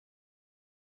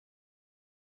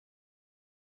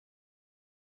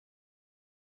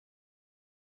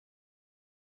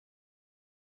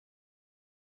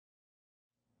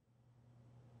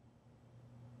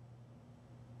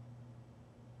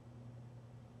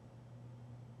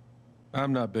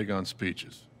I'm not big on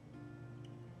speeches.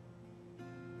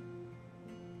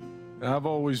 I've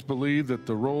always believed that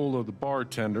the role of the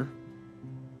bartender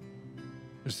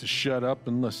is to shut up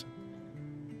and listen.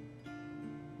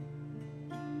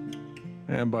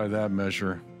 And by that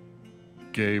measure,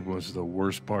 Gabe was the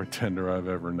worst bartender I've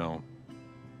ever known.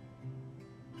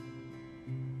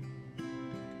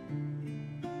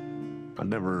 I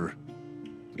never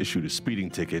issued a speeding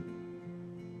ticket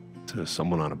to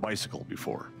someone on a bicycle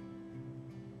before,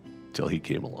 till he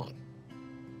came along.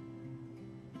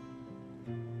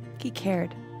 He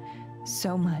cared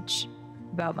so much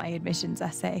about my admissions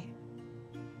essay.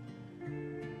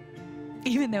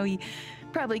 Even though he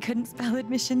probably couldn't spell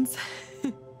admissions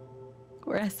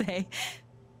or essay.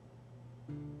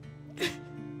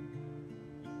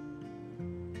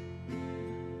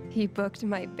 He booked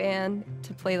my band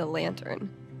to play the Lantern.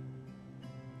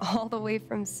 All the way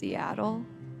from Seattle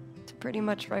to pretty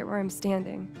much right where I'm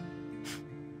standing.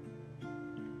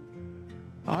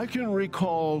 I can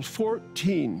recall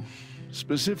 14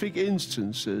 specific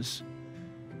instances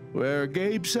where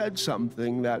Gabe said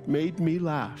something that made me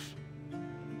laugh.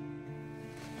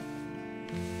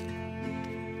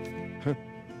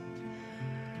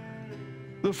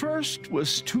 The first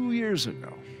was 2 years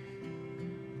ago.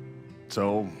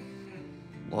 So,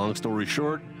 long story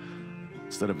short,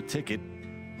 instead of a ticket,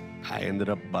 I ended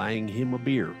up buying him a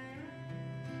beer.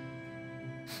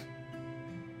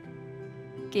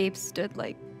 Gabe stood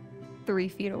like 3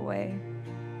 feet away,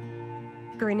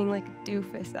 grinning like a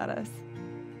doofus at us.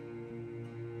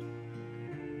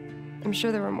 I'm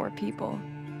sure there were more people,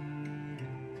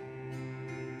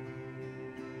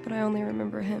 but I only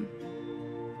remember him.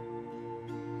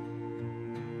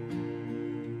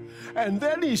 And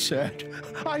then he said,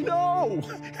 I know!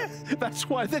 That's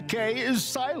why the K is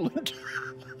silent.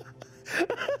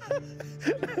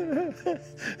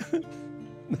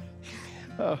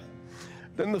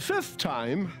 Then the fifth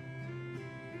time...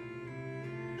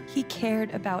 He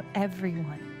cared about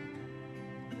everyone.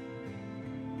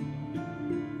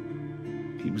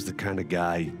 He was the kind of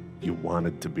guy you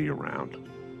wanted to be around.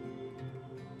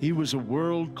 He was a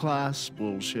world-class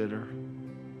bullshitter.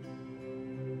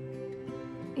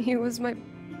 He was my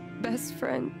best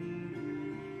friend.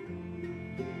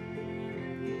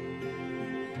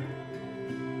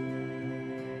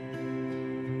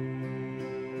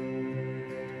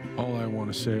 All I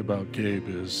want to say about Gabe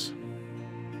is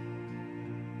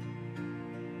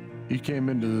he came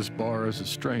into this bar as a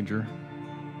stranger,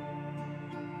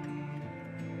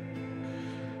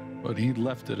 but he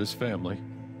left it as family.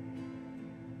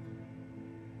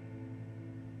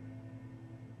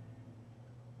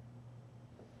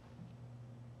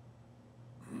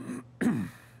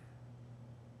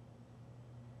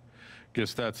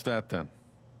 Guess that's that then.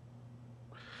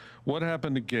 What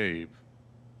happened to Gabe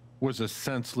was a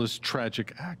senseless,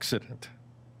 tragic accident.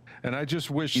 And I just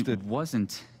wish that... It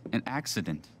wasn't an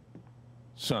accident.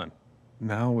 Son,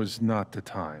 now is not the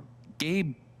time.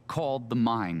 Gabe called the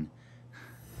mine.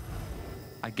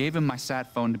 I gave him my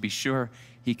sat phone to be sure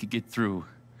he could get through.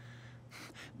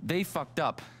 They fucked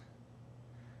up.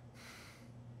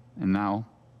 And now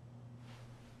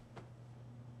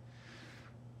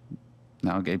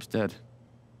Gabe's dead.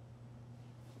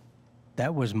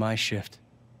 That was my shift.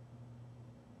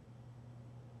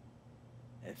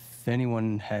 If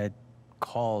anyone had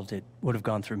called, it would have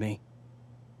gone through me.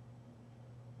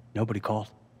 Nobody called.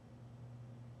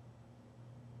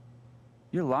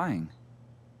 You're lying.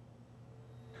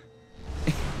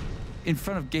 In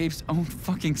front of Gabe's own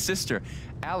fucking sister.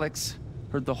 Alex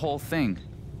heard the whole thing.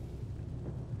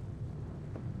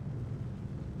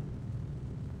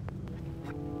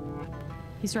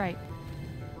 He's right.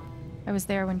 I was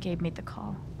there when Gabe made the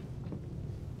call.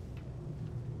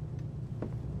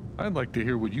 I'd like to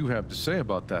hear what you have to say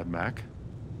about that, Mac.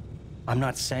 I'm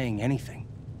not saying anything.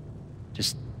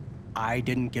 Just, I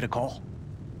didn't get a call.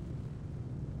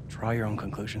 Draw your own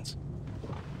conclusions.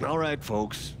 All right,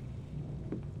 folks.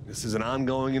 This is an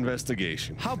ongoing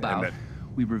investigation. How about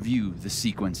we review the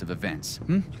sequence of events,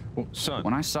 Well, son...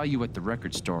 When I saw you at the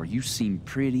record store, you seemed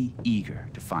pretty eager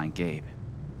to find Gabe.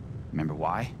 Remember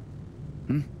why?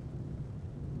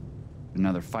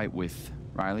 Another fight with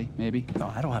Riley, maybe? No,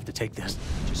 I don't have to take this.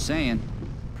 Just saying.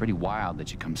 Pretty wild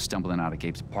that you come stumbling out of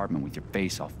Gabe's apartment with your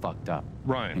face all fucked up.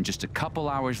 Ryan. And just a couple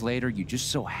hours later, you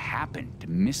just so happened to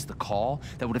miss the call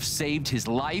that would have saved his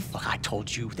life. Look, I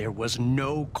told you there was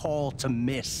no call to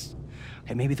miss.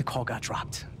 Okay, maybe the call got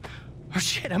dropped. Or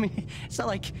shit, I mean, it's not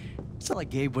like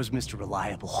Gabe was Mr.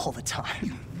 Reliable all the time.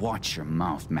 You watch your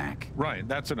mouth, Mac. Ryan,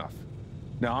 that's enough.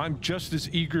 Now, I'm just as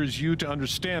eager as you to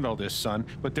understand all this, son,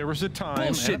 but there was a time...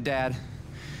 Bullshit, Dad.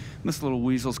 This little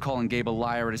weasel's calling Gabe a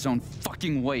liar at his own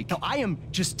fucking wake. No, I am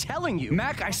just telling you.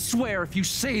 Mac, I swear, if you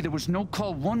say there was no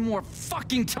call one more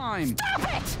fucking time...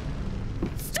 Stop it!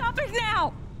 Stop it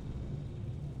now!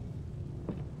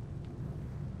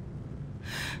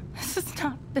 This is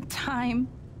not the time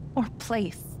or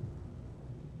place.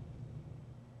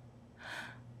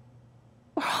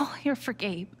 We're all here for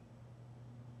Gabe.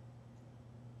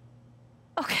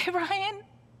 Okay, Ryan?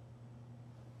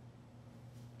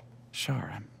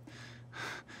 Sure,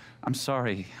 I'm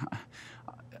sorry.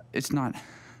 It's not...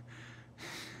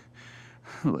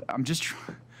 I'm just...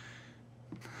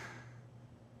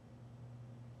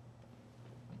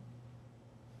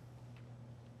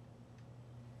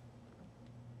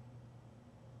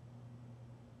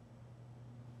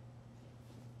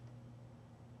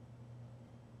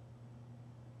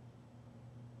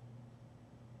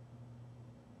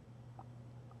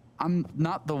 I'm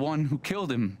not the one who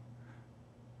killed him.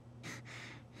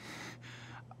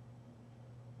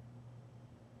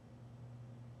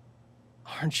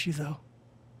 Aren't you, though?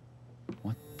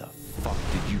 What the fuck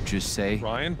did you just say?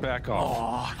 Ryan, back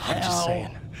off. Oh, I'm just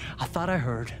saying. I thought I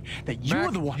heard that you Mac,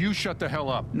 were the one. you shut the hell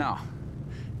up. No.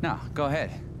 No, go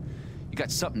ahead. You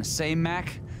got something to say,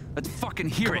 Mac? Let's fucking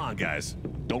hear Come it. on, guys.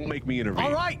 Don't make me intervene.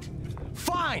 All right,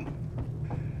 fine.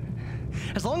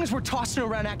 As long as we're tossing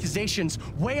around accusations,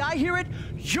 way I hear it,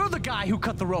 you're the guy who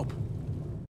cut the rope.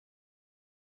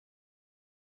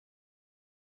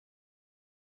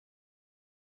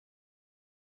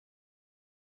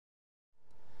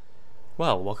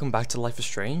 Well, welcome back to Life is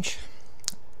Strange.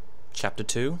 Chapter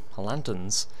 2,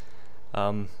 Lanterns.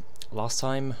 Last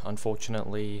time,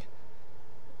 unfortunately,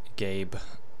 Gabe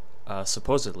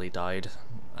supposedly died,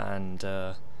 and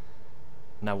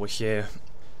now we're here.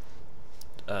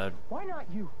 Why not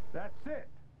you? That's it.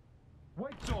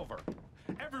 Wait's over.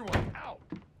 Everyone out.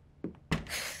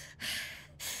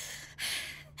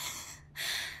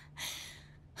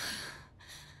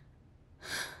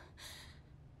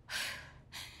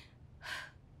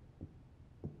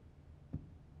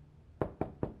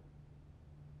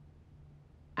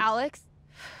 Alex?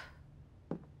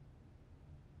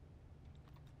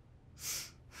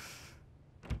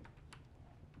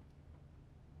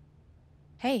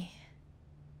 Hey.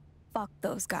 Fuck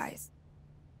those guys.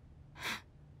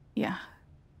 Yeah.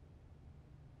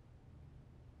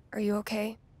 Are you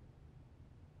okay?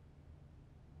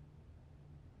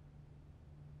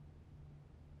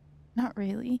 Not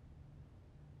really.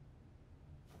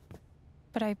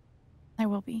 But I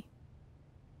will be.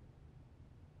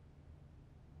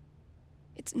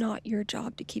 It's not your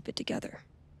job to keep it together.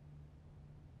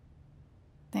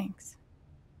 Thanks.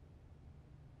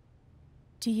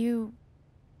 Do you,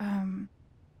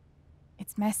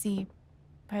 it's messy,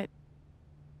 but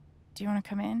do you want to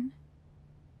come in?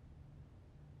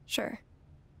 Sure.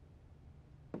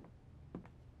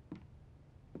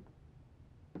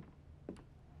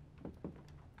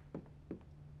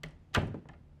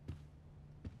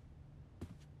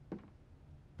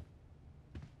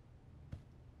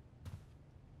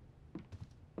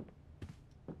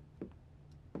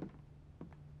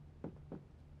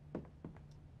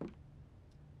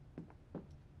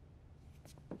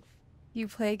 You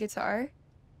play guitar?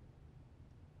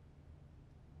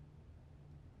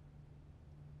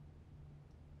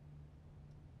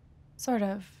 Sort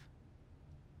of.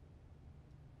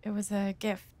 It was a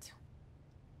gift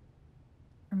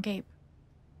from Gabe.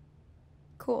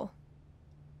 Cool.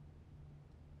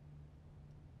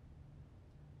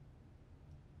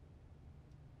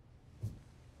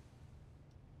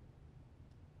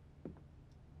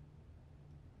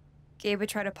 Gabe would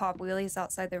try to pop wheelies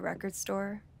outside the record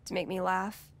store to make me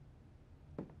laugh.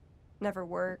 Never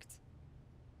worked.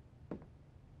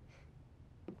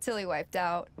 Till he wiped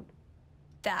out.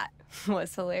 That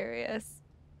was hilarious.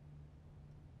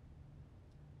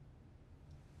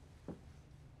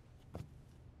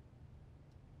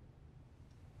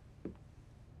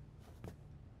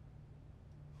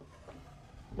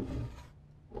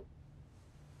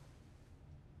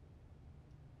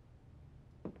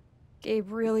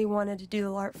 Gabe really wanted to do the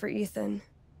LARP for Ethan.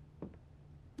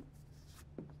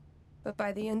 But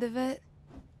by the end of it,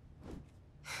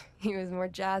 he was more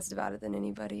jazzed about it than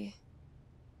anybody.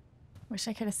 Wish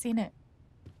I could have seen it.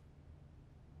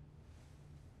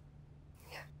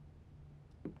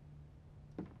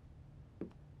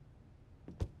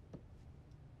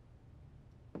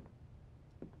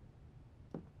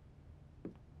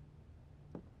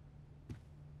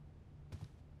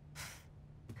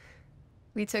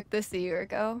 We took this a year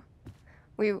ago.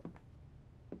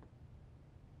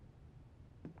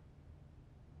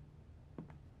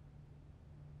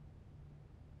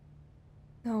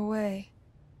 No way.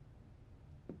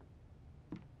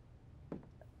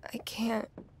 can't.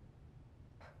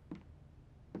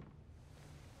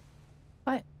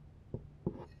 What?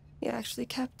 He actually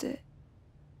kept it.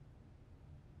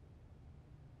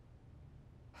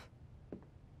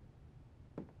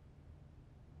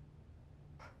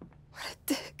 What a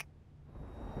dick.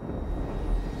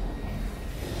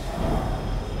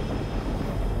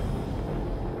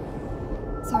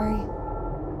 Sorry.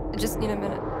 I just need a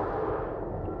minute.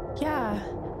 Yeah,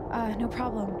 no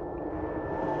problem.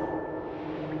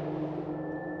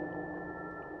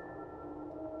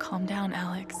 Calm down,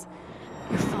 Alex.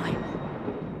 You're fine.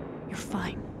 You're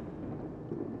fine.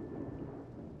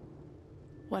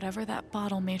 Whatever that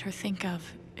bottle made her think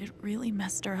of, it really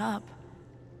messed her up.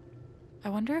 I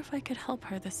wonder if I could help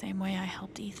her the same way I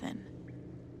helped Ethan.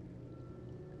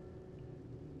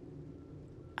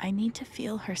 I need to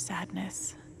feel her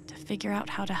sadness to figure out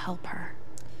how to help her.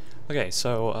 Okay,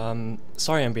 so,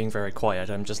 sorry I'm being very quiet.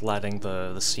 I'm just letting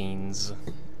the scenes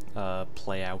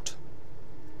play out.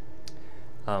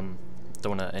 Don't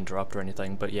want to interrupt or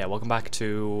anything, but yeah, welcome back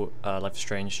to Life is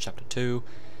Strange Chapter 2,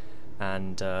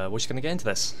 and we're just going to get into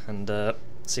this and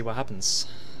see what happens.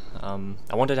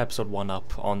 I wanted Episode 1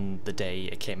 up on the day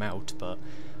it came out, but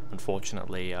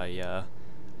unfortunately I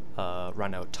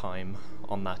ran out of time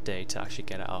on that day to actually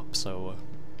get it up, so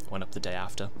I went up the day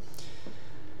after.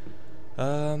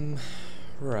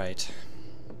 Right.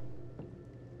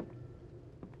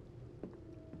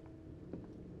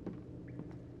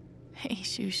 Hey,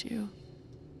 Shushu.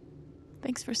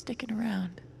 Thanks for sticking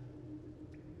around.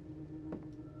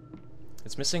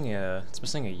 It's missing a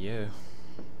year.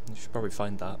 You should probably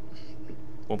find that.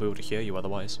 Won't be able to hear you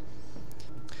otherwise.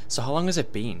 So how long has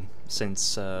it been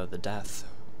since the death?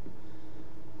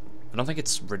 I don't think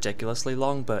it's ridiculously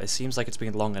long, but it seems like it's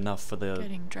been long enough for the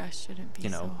Getting dressed shouldn't be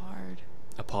so hard.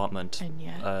 Apartment And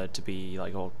yet. to be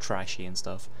like all trashy and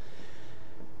stuff.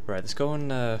 Right, let's go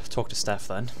and talk to Steph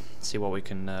then. See what we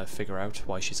can figure out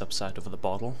why she's upset over the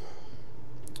bottle.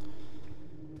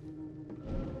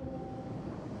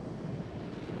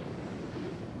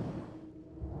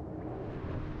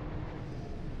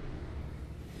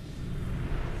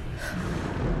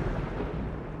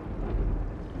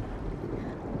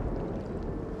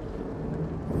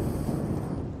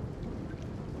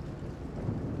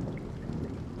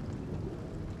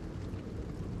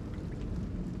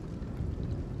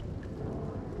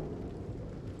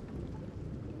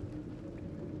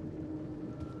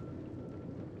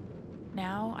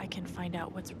 Now I can find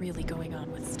out what's really going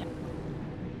on with Steph.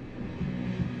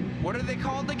 What are they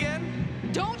called again?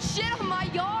 Don't shit on my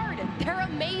yard! They're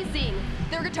amazing!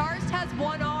 Their guitarist has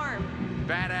one arm.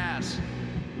 Badass.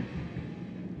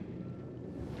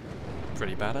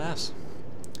 Pretty badass.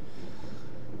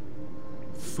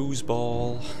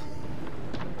 Foosball.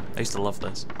 I used to love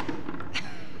this.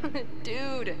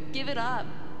 Dude, give it up.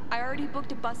 I already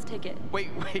booked a bus ticket. Wait,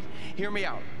 hear me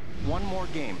out. One more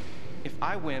game. If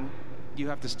I win, you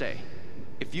have to stay.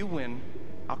 If you win,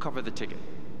 I'll cover the ticket.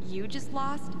 You just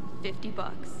lost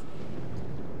 $50.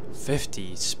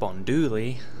 50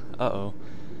 Spondooly. Uh-oh.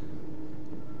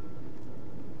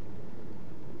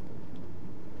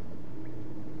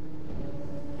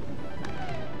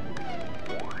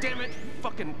 Damn it,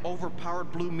 fucking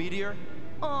overpowered blue meteor.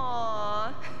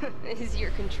 Aww. Is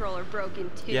your controller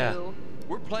broken too? Yeah.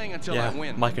 We're playing until I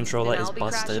win. My controller Then is I'll be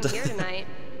busted. crashing here tonight.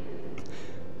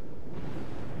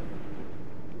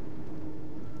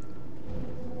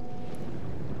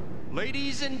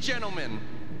 Ladies and gentlemen,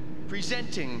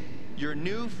 presenting your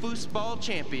new foosball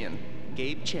champion,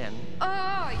 Gabe Chen.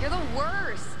 Oh, you're the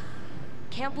worst.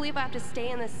 Can't believe I have to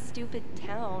stay in this stupid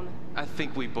town. I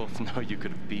think we both know you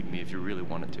could have beat me if you really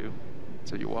wanted to.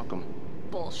 So you're welcome.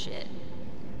 Bullshit.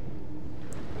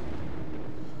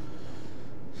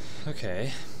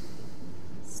 Okay.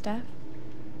 Steph?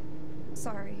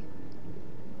 Sorry.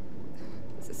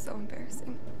 This is so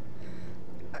embarrassing.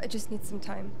 I just need some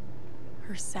time.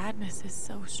 Her sadness is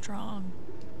so strong.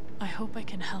 I hope I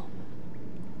can help.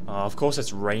 Of course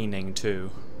it's raining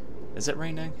too. Is it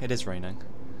raining? It is raining.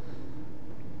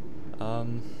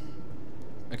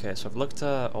 Okay, so I've looked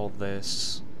at all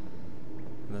this.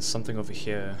 There's something over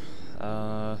here.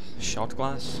 Shot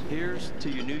glass? Here's to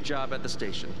your new job at the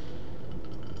station.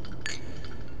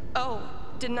 Oh,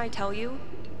 didn't I tell you?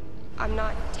 I'm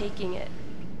not taking it.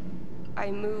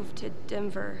 I move to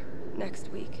Denver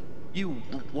next week. You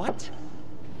what?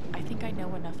 I think I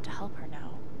know enough to help her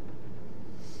now.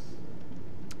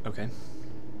 Okay.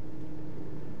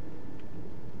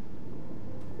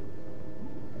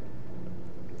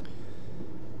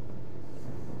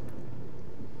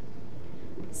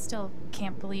 Still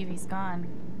can't believe he's gone.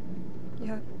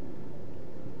 Yeah.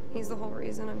 He's the whole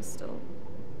reason I'm still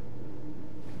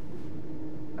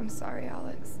I'm sorry,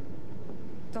 Alex.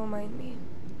 Don't mind me.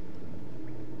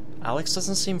 Alex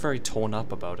doesn't seem very torn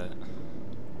up about it.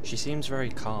 She seems very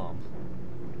calm.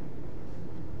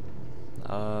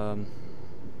 How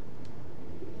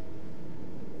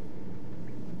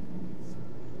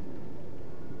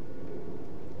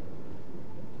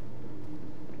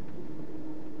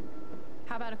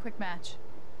about a quick match?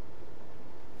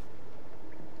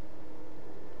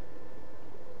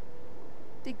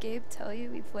 Did Gabe tell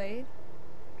you we played?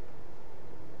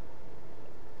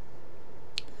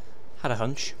 Had a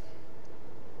hunch.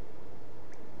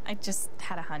 I just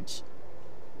had a hunch.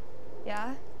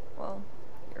 Yeah? Well,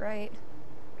 you're right.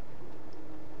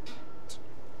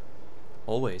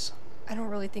 Always. I don't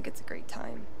really think it's a great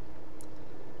time.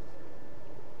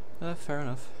 Fair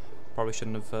enough. Probably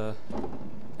shouldn't have,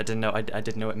 I didn't know, I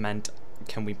didn't know it meant,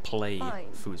 can we play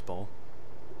Fine. foosball?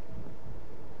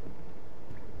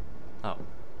 Oh.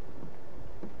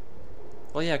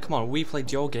 Well, yeah, come on, we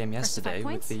played your game yesterday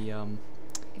with the,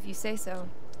 If you say so.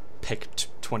 picked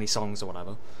 20 songs or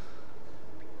whatever.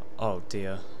 Oh,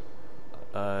 dear.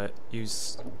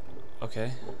 Use...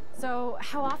 Okay. So,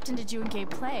 how often did you and Gabe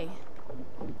play?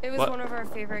 It was What? one of our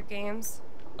favorite games.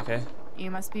 Okay. You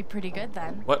must be pretty good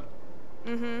then. What?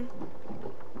 Mm-hmm.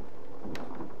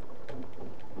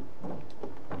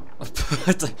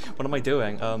 What am I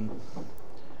doing?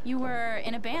 You were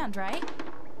in a band, right?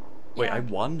 Wait, Yeah. I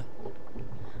won?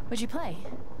 What'd you play?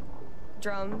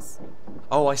 Drums.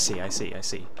 Oh, I see.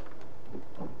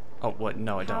 Oh, what?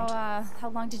 No, I don't. How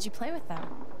long did you play with them?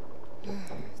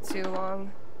 Too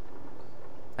long.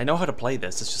 I know how to play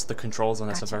this, it's just the controls on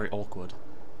this Gotcha. are very awkward.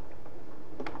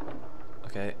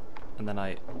 Okay, and then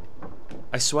I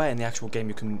swear in the actual game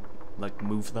you can, like,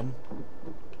 move them.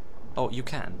 Oh, you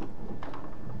can.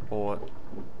 Or...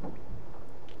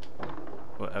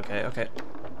 Well, okay.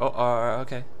 Oh,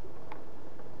 okay.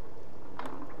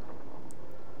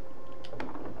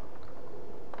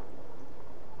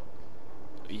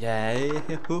 Yay!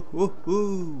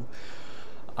 Hoo.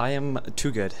 I am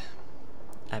too good.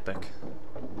 Epic.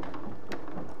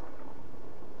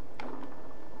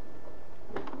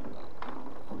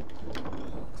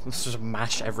 Let's just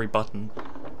mash every button.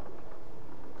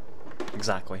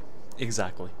 Exactly.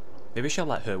 Maybe she'll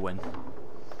let her win.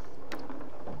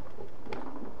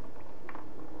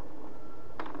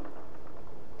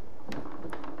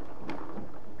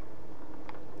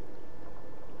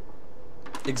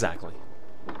 Exactly.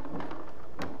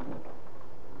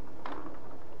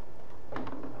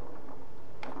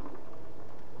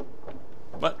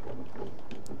 What?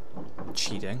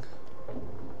 Cheating.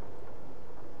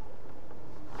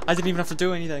 I didn't even have to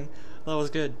do anything. That was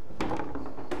good.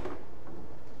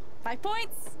 5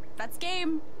 points! That's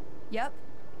game! Yep.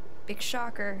 Big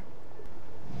shocker.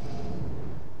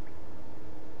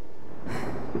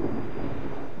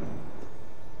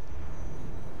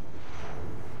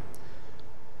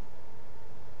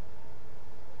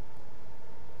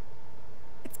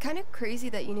 It's kind of crazy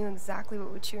that you knew exactly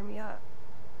what would cheer me up.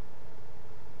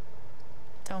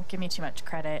 Don't give me too much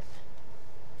credit.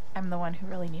 I'm the one who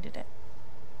really needed it.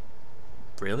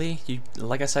 Really? You,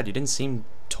 like I said, you didn't seem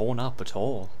torn up at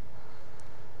all.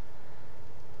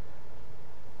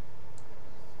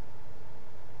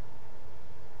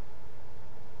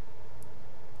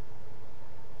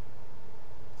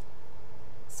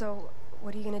 So,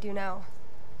 what are you gonna do now?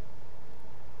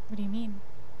 What do you mean?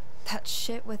 That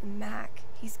shit with Mac.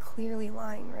 He's clearly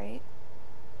lying, right?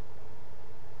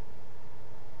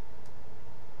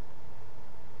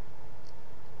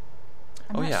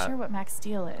 I'm Oh, not yeah. sure what Max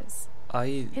Steel is.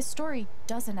 His story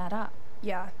doesn't add up.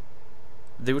 Yeah.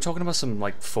 They were talking about some,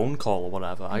 like, phone call or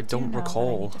whatever. I do don't know that I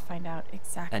recall need to find out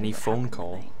exactly any what phone happened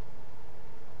call. tonight.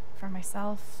 For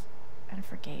myself and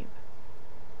for Gabe.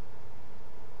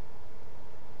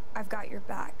 I've got your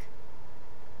back.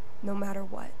 No matter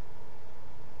what.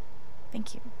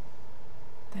 Thank you.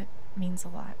 That means a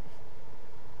lot.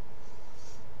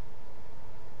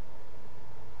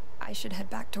 I should head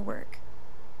back to work.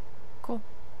 Cool.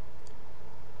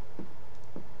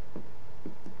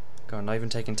 God, not even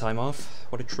taking time off?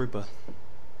 What a trooper.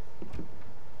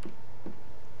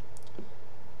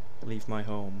 Leave my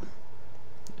home.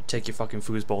 Take your fucking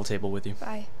foosball table with you.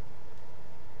 Bye.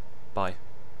 Bye.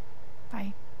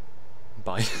 Bye.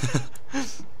 Bye.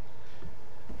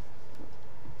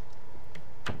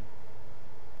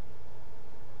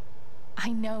 I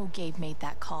know Gabe made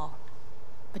that call.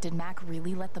 But did Mac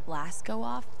really let the blast go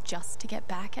off just to get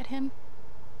back at him?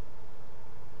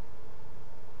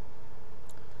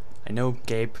 I know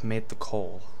Gabe made the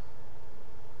call.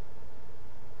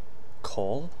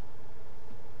 Call?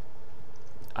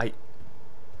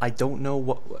 I don't know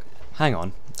what hang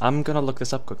on. I'm gonna look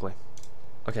this up quickly.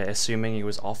 Okay, assuming he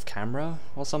was off camera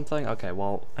or something? Okay,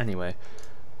 well, anyway.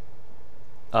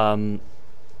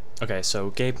 Okay, so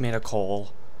Gabe made a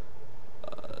call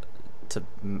to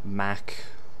Mac.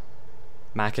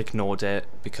 Mac ignored it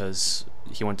because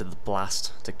he wanted the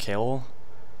blast to kill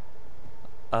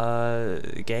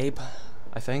Gabe,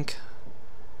 I think.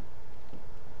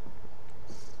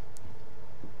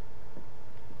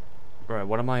 Right,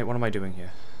 what am I doing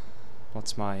here?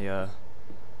 What's my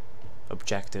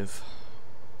objective?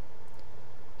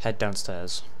 Head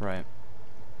downstairs, right.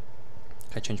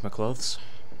 Can I change my clothes?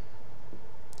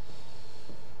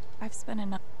 I've spent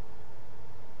enough.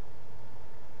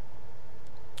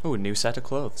 Oh, a new set of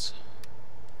clothes.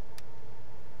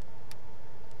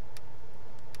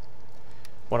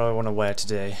 What do I want to wear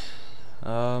today? I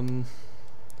don't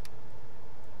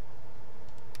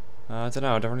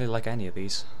know, I don't really like any of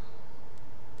these.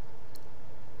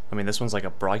 I mean, this one's like a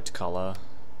bright color.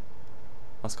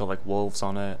 That's got like wolves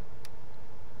on it.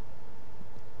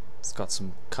 It's got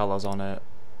some colors on it.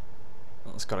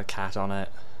 It's got a cat on it.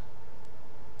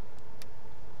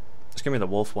 Just give me the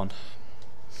wolf one.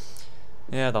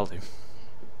 Yeah, that'll do.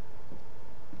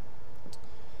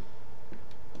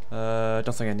 I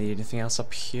don't think I need anything else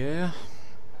up here.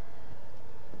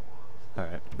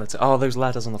 Alright, let's... Oh, those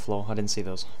ladders on the floor. I didn't see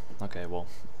those. Okay, well,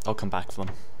 I'll come back for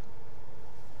them.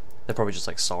 They're probably just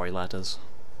like sorry ladders.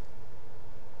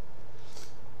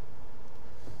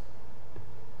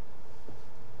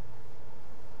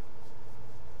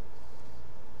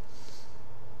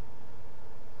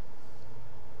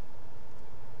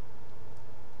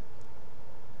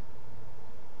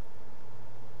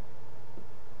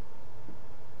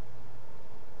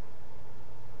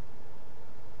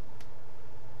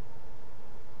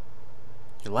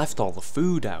 You left all the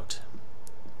food out.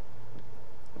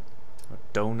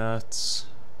 Donuts,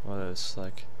 what is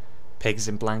like pigs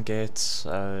in blankets,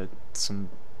 some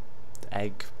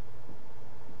egg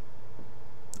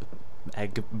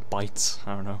bites,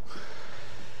 I don't know.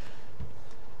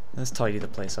 Let's tidy the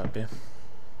place up, yeah.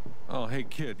 Oh, hey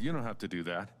kid, you don't have to do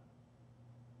that.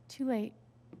 Too late.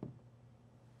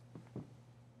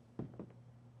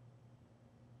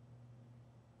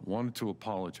 Wanted to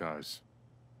apologize.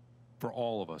 For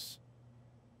all of us.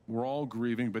 We're all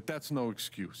grieving, but that's no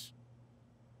excuse.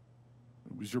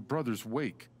 It was your brother's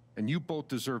wake, and you both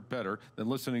deserve better than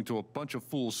listening to a bunch of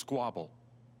fools squabble.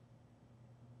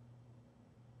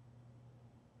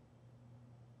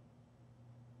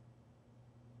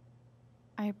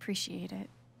 I appreciate it.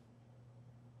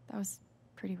 That was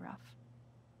pretty rough.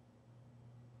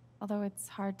 Although it's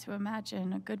hard to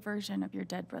imagine a good version of your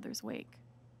dead brother's wake.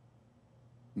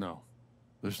 No,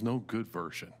 there's no good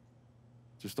version.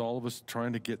 Just all of us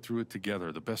trying to get through it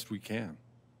together the best we can.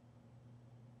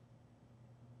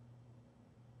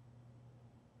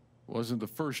 Wasn't the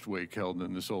first wake held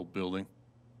in this old building.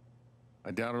 I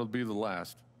doubt it'll be the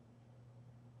last.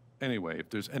 Anyway,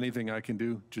 if there's anything I can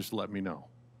do, just let me know.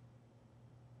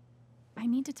 I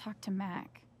need to talk to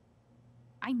Mac.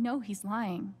 I know he's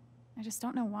lying. I just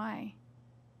don't know why.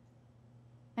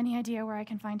 Any idea where I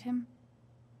can find him?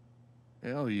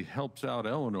 Well, he helps out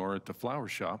Eleanor at the flower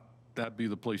shop. That'd be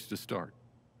the place to start.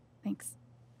 Thanks.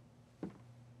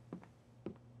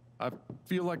 I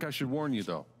feel like I should warn you,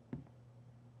 though.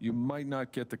 You might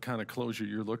not get the kind of closure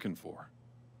you're looking for.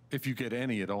 If you get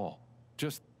any at all.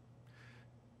 Just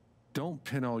don't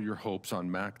pin all your hopes on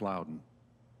Mac Loudon.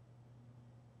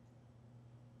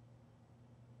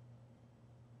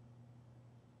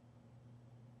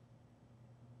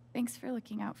 Thanks for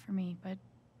looking out for me, but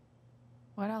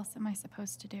what else am I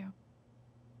supposed to do?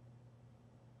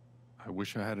 I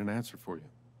wish I had an answer for you.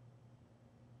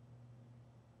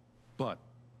 But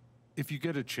if you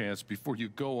get a chance before you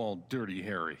go all dirty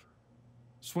Harry,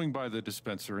 swing by the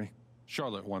dispensary.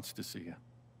 Charlotte wants to see you.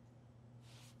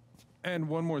 And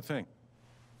one more thing.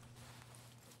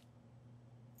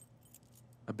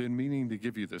 I've been meaning to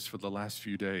give you this for the last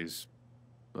few days,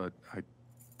 but I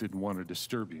didn't want to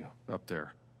disturb you up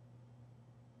there.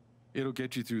 It'll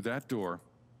get you through that door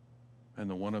and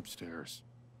the one upstairs.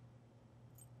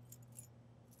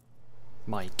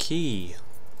 My key.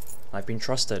 I've been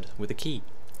trusted with a key.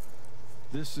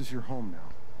 This is your home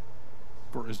now.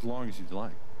 For as long as you'd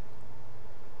like.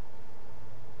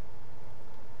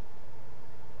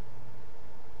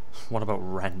 What about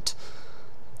rent?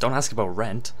 Don't ask about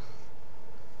rent.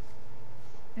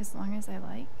 As long as I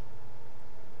like?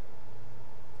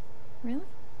 Really?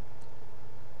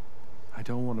 I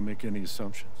don't want to make any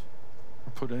assumptions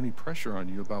or put any pressure on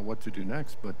you about what to do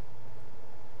next, but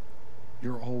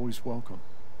you're always welcome.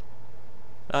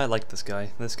 I like this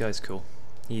guy. This guy's cool.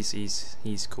 He's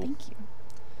cool. Thank you.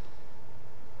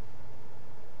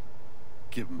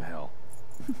 Give him hell.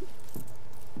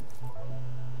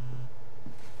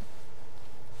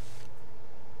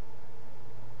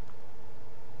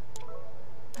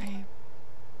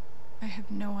 I have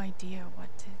no idea what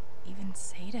to even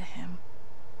say to him.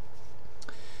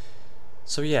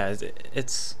 So yeah,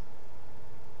 it's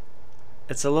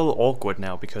a little awkward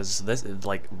now because this,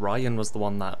 like, Ryan was the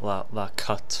one that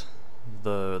cut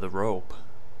the rope,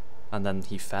 and then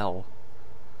he fell.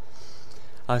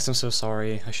 Alex, I'm so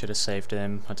sorry. I should have saved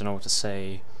him. I don't know what to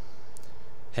say.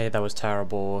 Hey, that was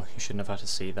terrible. You shouldn't have had to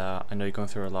see that. I know you're going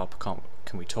through a lot, but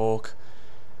can we talk?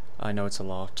 I know it's a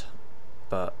lot,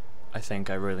 but I think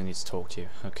I really need to talk to you.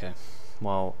 Okay.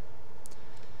 Well,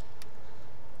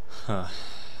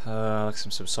 Alex,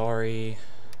 I'm so sorry.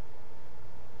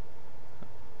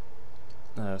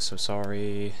 So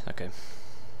sorry. Okay.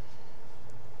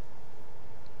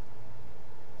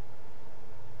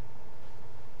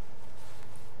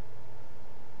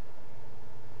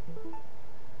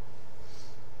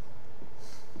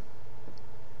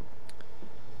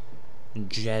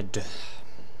 Jed.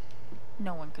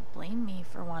 No one could blame me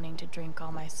for wanting to drink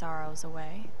all my sorrows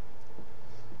away.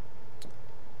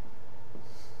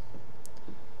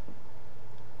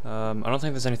 I don't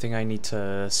think there's anything I need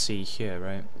to see here,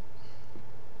 right?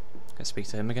 Can I speak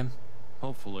to him again?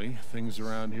 Hopefully, things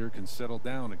around here can settle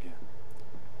down again.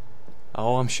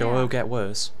 Oh, I'm sure Yeah. it'll get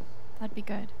worse. That'd be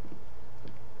good.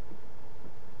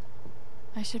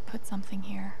 I should put something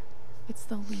here. It's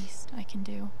the least I can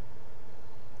do.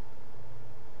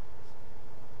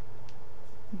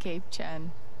 Gabe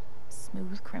Chen,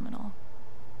 smooth criminal.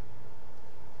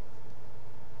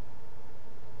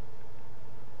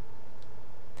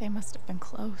 They must have been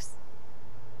close.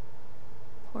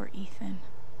 Poor Ethan.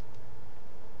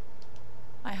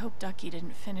 I hope Ducky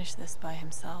didn't finish this by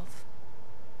himself.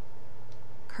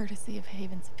 Courtesy of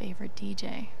Haven's favorite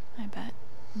DJ, I bet.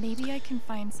 Maybe I can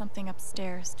find something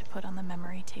upstairs to put on the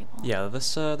memory table. Yeah,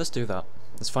 let's do that.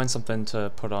 Let's find something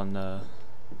to put on.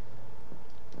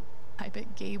 I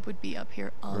bet Gabe would be up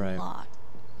here a Right. lot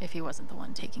if he wasn't the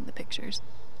one taking the pictures.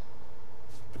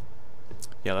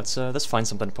 Yeah, let's find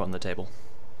something to put on the table.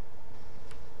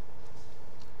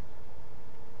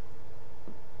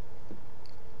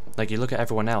 Like, you look at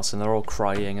everyone else and they're all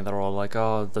crying and they're all like,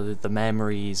 oh, the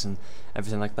memories and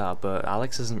everything like that, but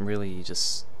Alex isn't really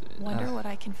just... Wonder what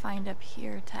I can find up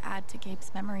here to add to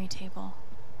Gabe's memory table.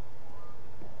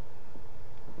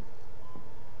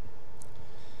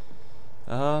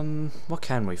 What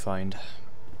can we find?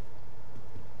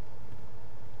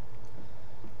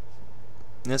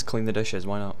 Let's clean the dishes,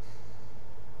 why not?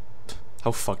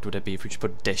 How fucked would it be if we just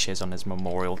put dishes on his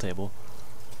memorial table?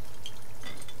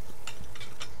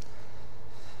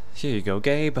 Here you go,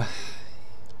 Gabe.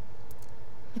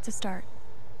 It's a start.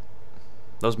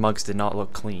 Those mugs did not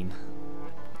look clean.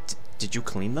 Did you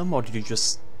clean them, or did you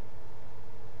just...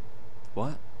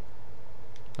 What?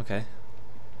 Okay.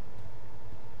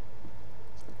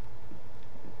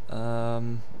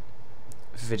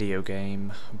 Video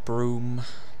game. Broom.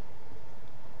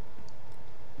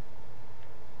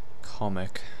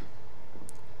 Comic.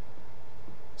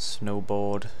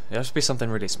 Snowboard. It has to be something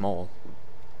really small.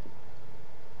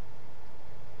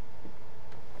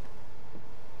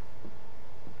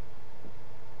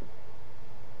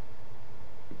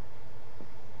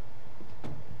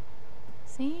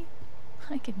 See?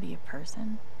 I can be a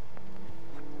person.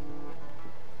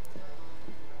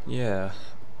 Yeah.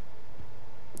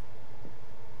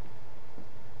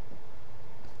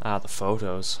 Ah, the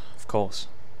photos, of course.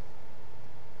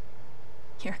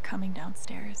 You're coming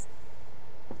downstairs.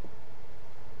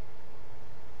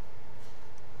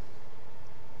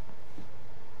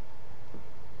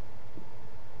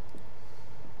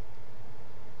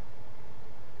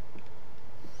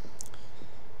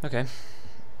 Okay.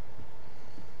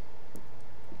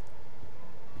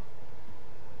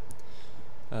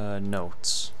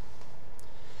 Notes.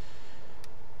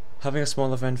 Having a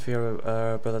small event for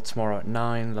your brother tomorrow at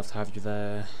 9. Love to have you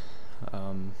there.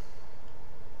 Let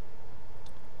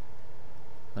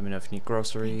me know if you need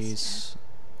groceries.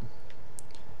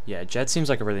 Yeah, Jed seems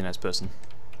like a really nice person.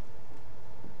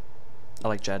 I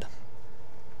like Jed.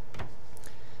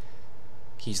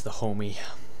 He's the homie.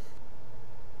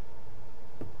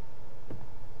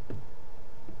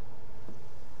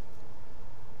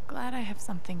 Glad I have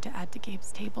something to add to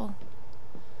Gabe's table.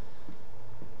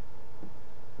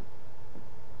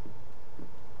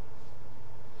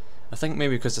 I think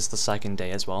maybe because it's the second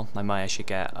day as well, I might actually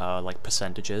get like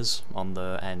percentages on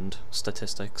the end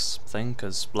statistics thing.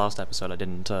 Because last episode I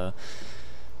didn't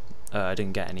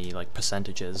get any like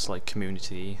percentages, like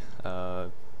community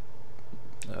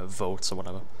votes or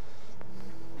whatever.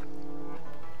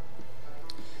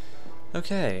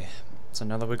 Okay, so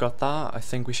now that we got that, I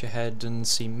think we should head and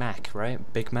see Mac, right?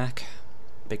 Big Mac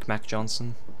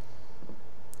Johnson,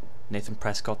 Nathan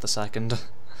Prescott II.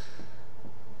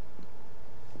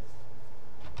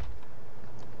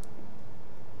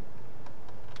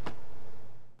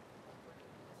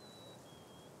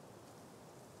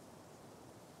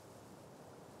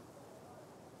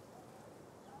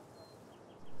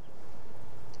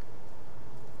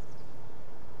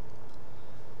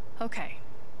 Okay,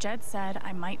 Jed said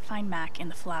I might find Mac in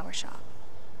the flower shop.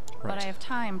 Right. But I have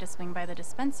time to swing by the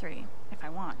dispensary if I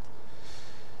want.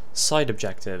 Side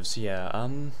objectives, yeah.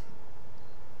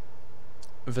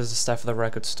 Visit staff at the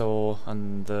record store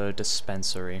and the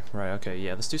dispensary. Right, okay,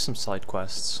 yeah, let's do some side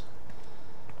quests.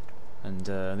 And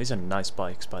these are nice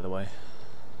bikes, by the way.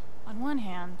 On one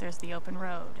hand, there's the open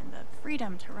road and the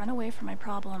freedom to run away from my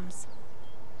problems.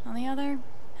 On the other,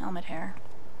 helmet hair.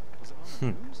 Was it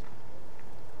on the news?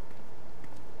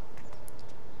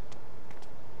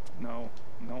 No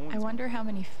one's... I wonder how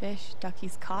many fish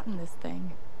Ducky's caught in this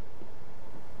thing.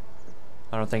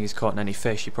 I don't think he's caught any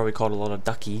fish. He probably caught a lot of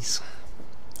duckies.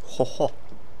 Ho ho.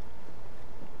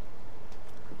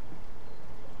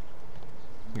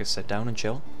 I'm gonna sit down and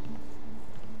chill.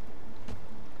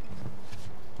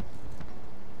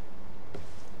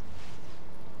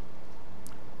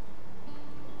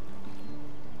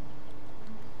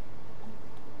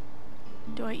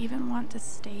 Do I even want to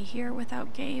stay here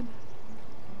without Gabe?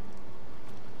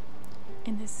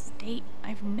 In this state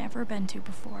I've never been to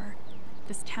before.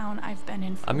 This town I've been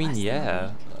in for I mean, less than a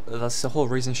yeah. week. That's the whole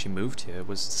reason she moved here,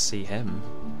 was to see him.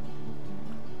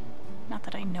 Not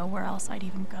that I know where else I'd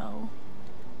even go.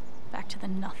 Back to the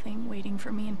nothing waiting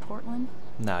for me in Portland.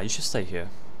 Nah, you should stay here.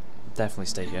 Definitely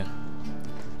stay here.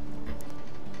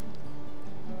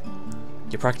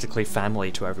 You're practically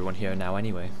family to everyone here now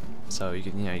anyway. So you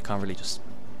can, you know, you can't really just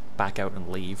back out and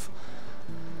leave.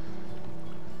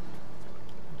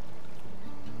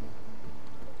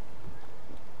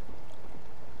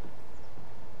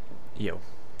 Yo.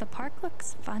 The park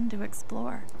looks fun to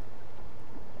explore.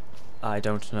 I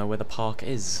don't know where the park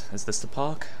is. Is this the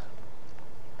park?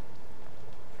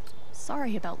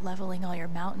 Sorry about leveling all your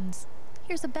mountains.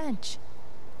 Here's a bench.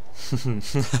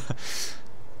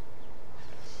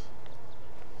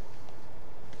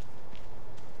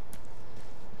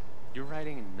 You're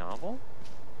writing a novel?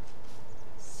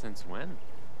 Since when?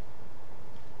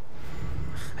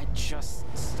 I just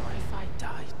started. If I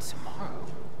die tomorrow,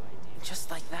 just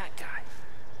like that guy,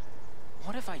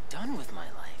 what have I done with my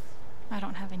life? I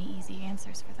don't have any easy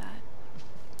answers for that.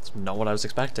 It's not what I was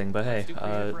expecting, but hey,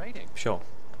 sure.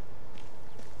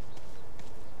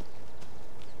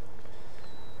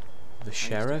 The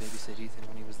sheriff? I used to babysit Ethan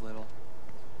when he was little.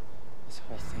 This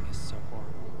whole thing is so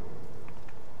horrible.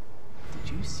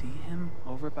 Did you see him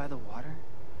over by the water?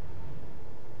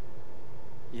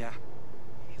 Yeah,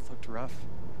 he looked rough.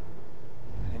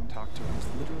 I didn't talk to him. There's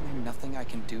literally nothing I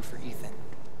can do for Ethan.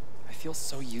 I feel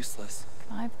so useless.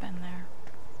 I've been there.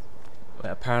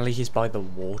 Well, apparently he's by the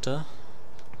water.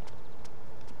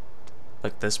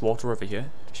 Like this water over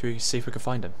here. Should we see if we can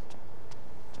find him?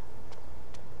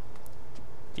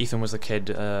 Ethan was the kid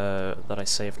that I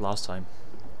saved last time.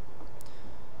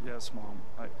 Yes, Mom.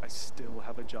 I still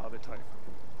have a job at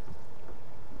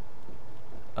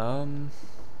Typhon.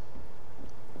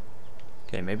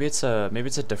 Okay, maybe it's a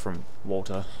different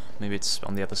water. Maybe it's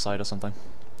on the other side or something.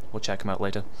 We'll check him out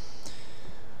later.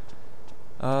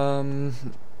 Right,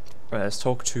 let's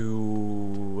talk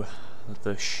to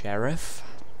the sheriff.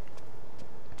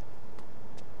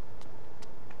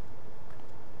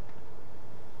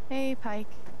 Hey, Pike.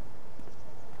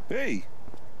 Hey.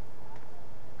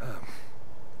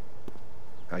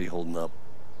 How you holding up?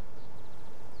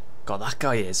 God, that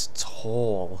guy is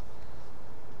tall.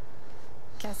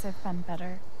 Guess I've been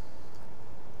better.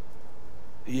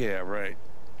 Yeah, right.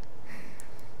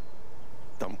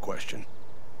 Dumb question.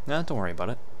 Nah, don't worry about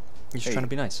it. You're just trying to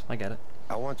be nice. I get it.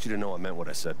 I want you to know I meant what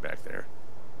I said back there.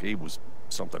 Gabe was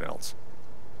something else.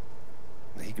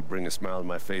 He could bring a smile to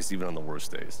my face even on the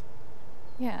worst days.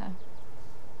 Yeah.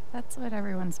 That's what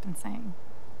everyone's been saying.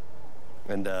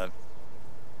 And,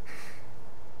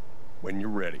 when you're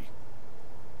ready,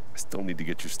 I still need to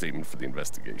get your statement for the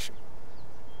investigation.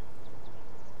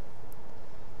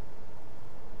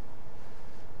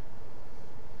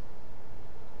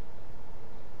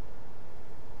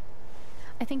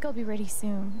 I think I'll be ready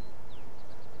soon.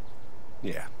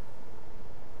 Yeah.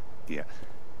 Yeah.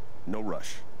 No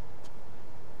rush.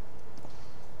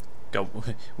 Go.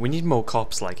 We need more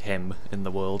cops like him in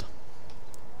the world.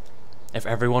 If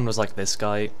everyone was like this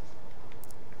guy,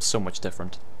 so much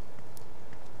different.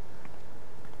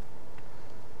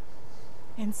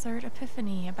 Insert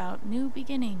epiphany about new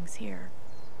beginnings here.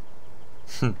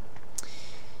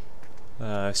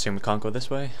 Assume we can't go this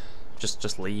way?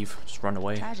 Just leave. Just run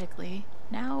away. Tragically,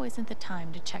 now isn't the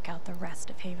time to check out the rest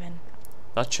of Haven.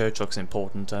 That church looks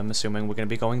important. I'm assuming we're going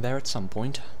to be going there at some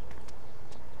point.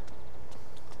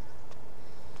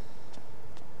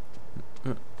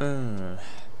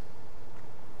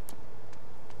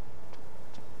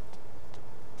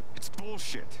 It's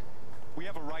bullshit. We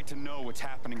have a right to know what's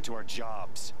happening to our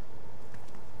jobs.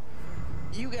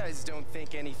 You guys don't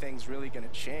think anything's really gonna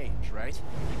change, right?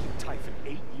 I gave Typhon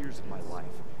 8 years of my life,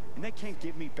 and they can't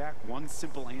give me back one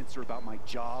simple answer about my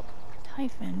job.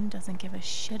 Typhon doesn't give a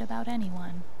shit about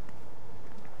anyone.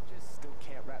 Just still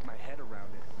can't wrap my head around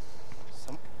it.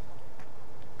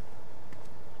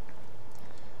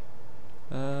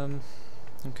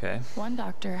 Okay. One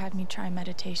doctor had me try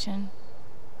meditation.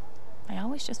 I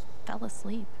always just fell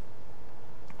asleep.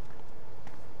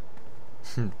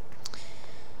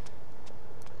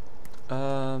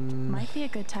 Might be a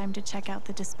good time to check out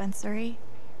the dispensary.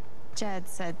 Jed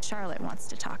said Charlotte wants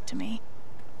to talk to me.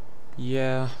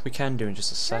 Yeah, we can do in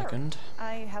just a second.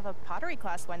 I have a pottery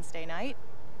class Wednesday night.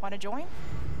 Want to join?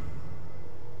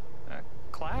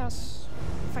 Class?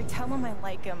 If I tell him I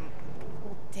like him,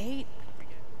 we'll date,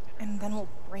 and then we'll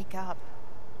break up.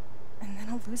 And then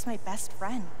I'll lose my best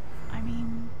friend. I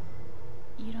mean,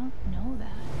 you don't know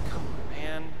that. Come on,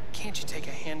 man. Can't you take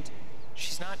a hint?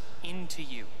 She's not into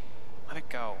you. Let it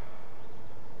go.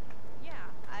 Yeah,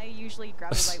 I usually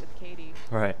grab a bite with Katie.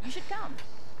 Right. You should come.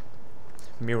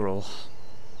 Mural.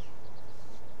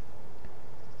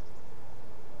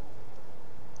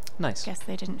 Nice. Guess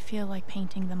they didn't feel like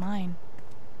painting the mine.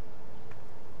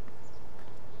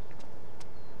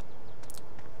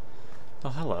 Oh,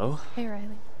 hello. Hey,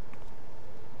 Riley.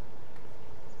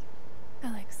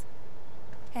 Alex.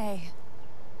 Hey.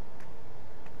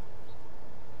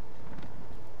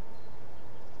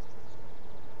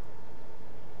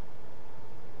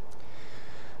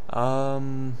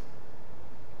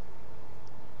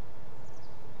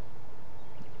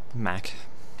 Mac.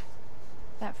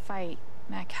 That fight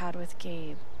Mac had with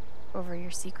Gabe over your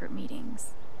secret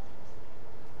meetings.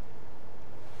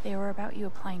 They were about you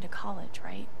applying to college,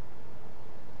 right?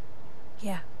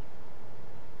 Yeah.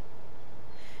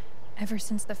 Ever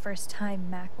since the first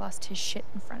time Mac lost his shit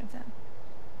in front of them,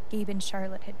 Gabe and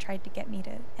Charlotte had tried to get me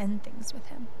to end things with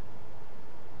him.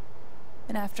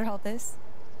 And after all this,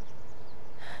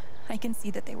 I can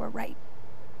see that they were right.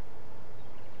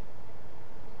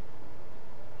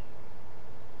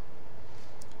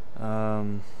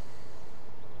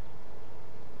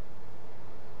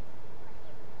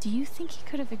 Do you think he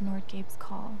could have ignored Gabe's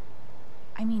call?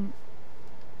 I mean,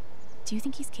 do you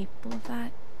think he's capable of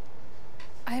that?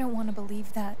 I don't want to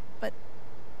believe that, but...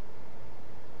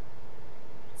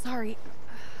 Sorry.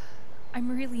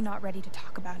 I'm really not ready to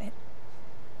talk about it.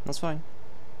 That's fine.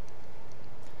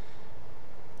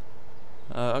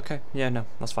 Okay. Yeah, no,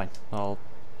 that's fine. I'll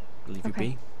leave you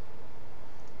be.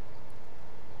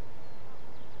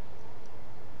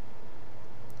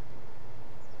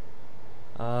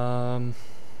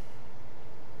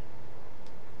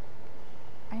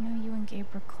 I know you and Gabe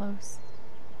were close.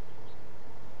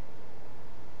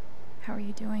 How are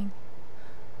you doing?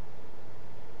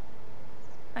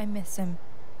 I miss him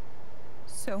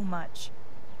so much.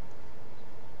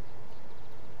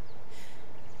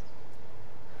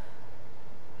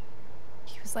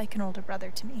 He was like an older brother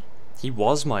to me. He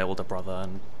was my older brother,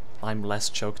 and I'm less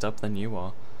choked up than you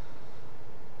are.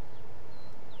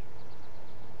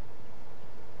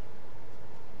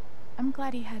 I'm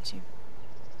glad he had you.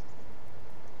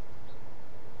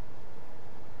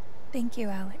 Thank you,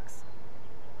 Alex.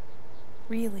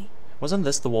 Really. Wasn't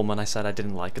this the woman I said I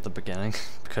didn't like at the beginning?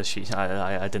 Because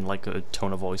I didn't like her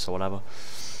tone of voice or whatever.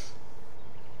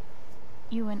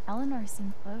 You and Eleanor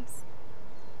seem close.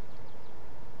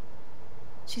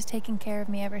 She's taken care of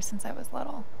me ever since I was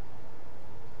little.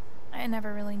 I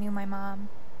never really knew my mom,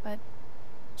 but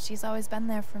she's always been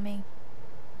there for me.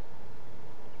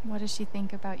 What does she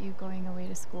think about you going away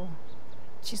to school?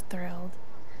 She's thrilled.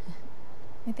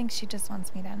 I think she just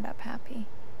wants me to end up happy.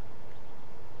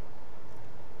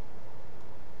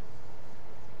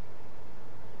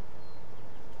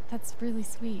 That's really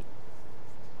sweet.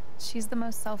 She's the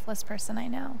most selfless person I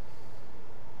know.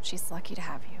 She's lucky to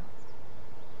have you.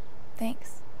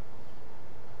 Thanks.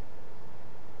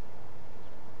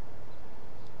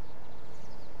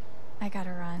 I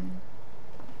gotta run.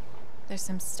 There's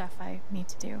some stuff I need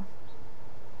to do.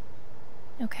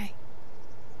 Okay.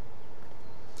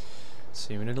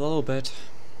 See you in a little bit.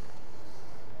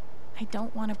 I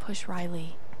don't want to push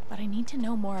Riley, but I need to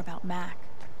know more about Mac.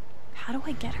 How do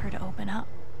I get her to open up?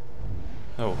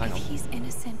 Oh, hang If on. he's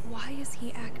innocent, why is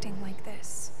he acting like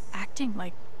this? Acting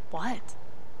like what?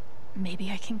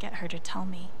 Maybe I can get her to tell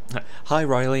me. Hi,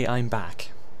 Riley, I'm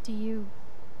back. Do you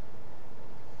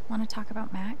want to talk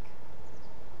about Mac?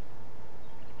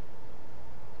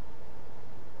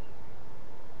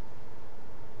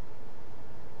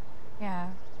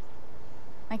 Yeah,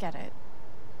 I get it.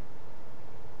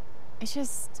 It's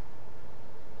just,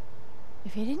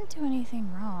 if he didn't do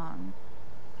anything wrong,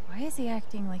 why is he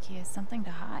acting like he has something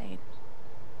to hide?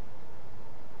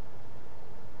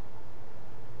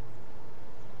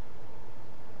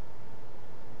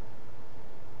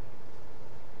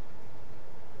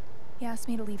 He asked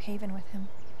me to leave Haven with him.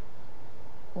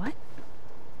 What?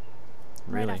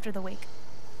 Right Really? after the wake.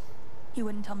 He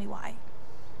wouldn't tell me why.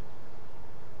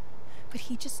 But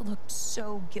he just looked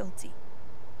so guilty.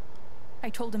 I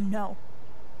told him no,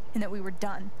 and that we were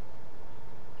done.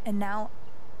 And now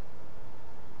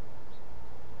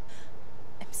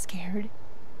I'm scared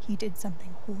he did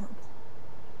something horrible.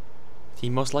 He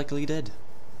most likely did.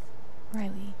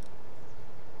 Riley,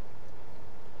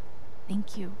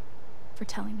 thank you for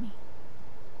telling me.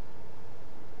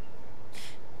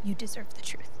 You deserve the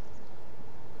truth.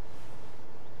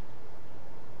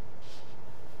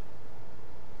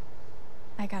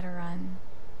 I gotta run.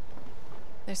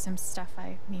 There's some stuff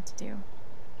I need to do.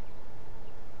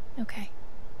 Okay.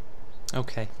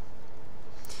 Okay.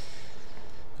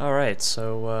 Alright,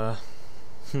 so,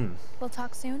 We'll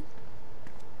talk soon?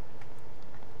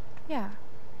 Yeah.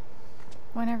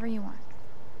 Whenever you want.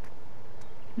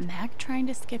 Mac trying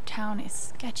to skip town is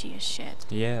sketchy as shit.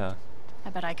 Yeah, I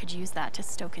bet I could use that to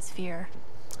stoke his fear.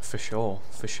 for sure,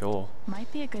 for sure.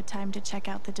 Might be a good time to check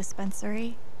out the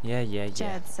dispensary. Yeah.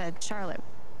 Jed said Charlotte.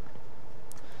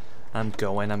 I'm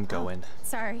going.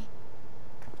 Sorry.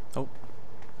 Oh.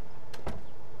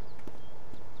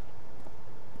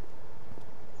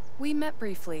 We met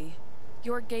briefly.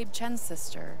 You're Gabe Chen's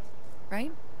sister,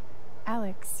 right?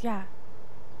 Alex, yeah.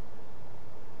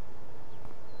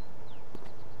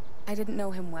 I didn't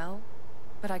know him well,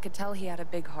 but I could tell he had a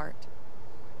big heart.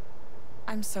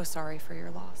 I'm so sorry for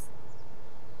your loss.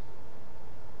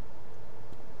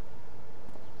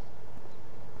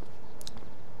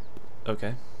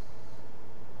 Okay.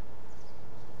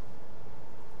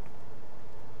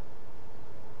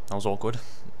 That was awkward.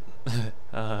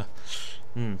 I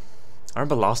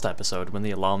remember last episode when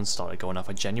the alarms started going off,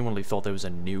 I genuinely thought there was a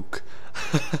nuke.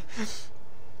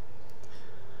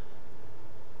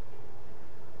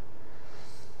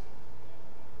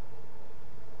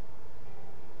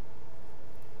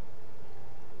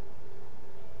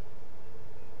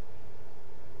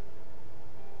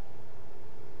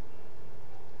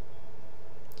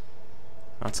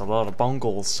 That's a lot of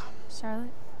bungles.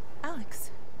 Charlotte?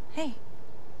 Alex, hey.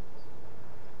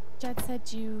 Jed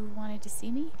said you wanted to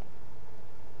see me?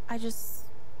 I just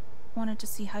wanted to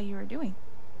see how you were doing.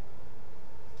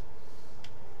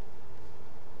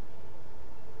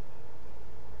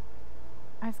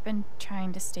 I've been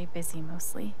trying to stay busy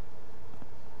mostly.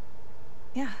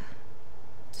 Yeah.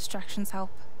 Distractions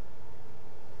help.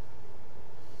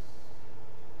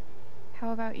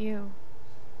 How about you?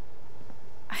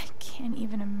 I can't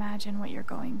even imagine what you're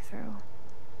going through.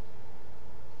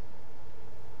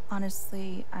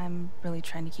 Honestly, I'm really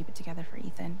trying to keep it together for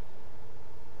Ethan.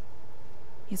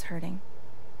 He's hurting.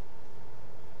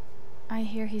 I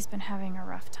hear he's been having a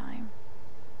rough time.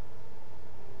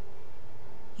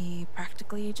 He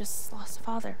practically just lost a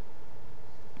father.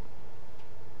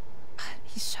 But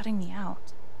he's shutting me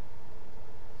out.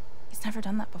 He's never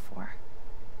done that before.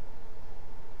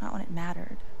 Not when it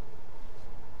mattered.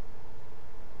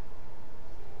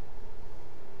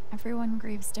 Everyone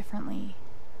grieves differently.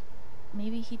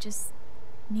 Maybe he just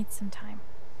needs some time.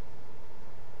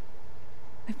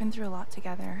 We've been through a lot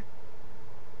together.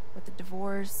 With the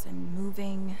divorce and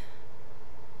moving.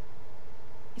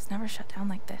 He's never shut down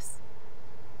like this.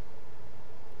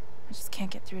 I just can't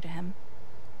get through to him.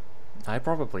 I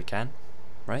probably can,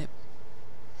 right?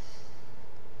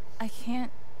 I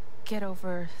can't get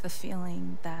over the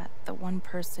feeling that the one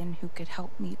person who could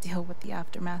help me deal with the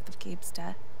aftermath of Gabe's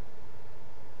death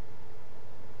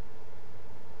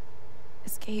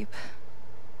is Gabe.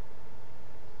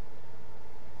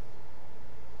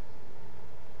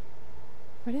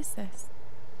 What is this?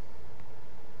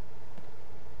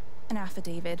 An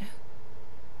affidavit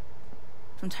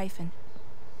from Typhon.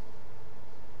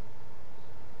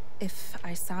 If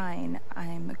I sign,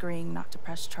 I'm agreeing not to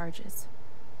press charges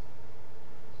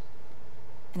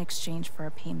in exchange for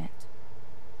a payment.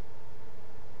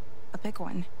 A big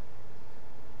one.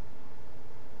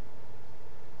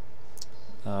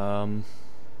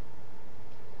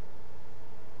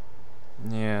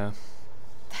 Yeah.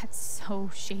 That's so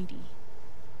shady.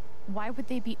 Why would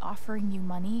they be offering you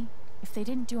money if they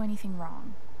didn't do anything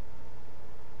wrong?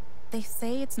 They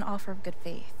say it's an offer of good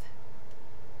faith.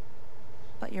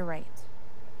 But you're right.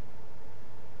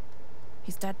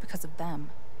 He's dead because of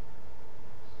them.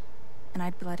 And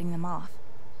I'd be letting them off.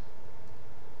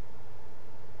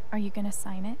 Are you gonna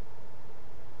sign it?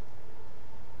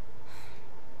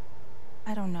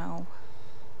 I don't know.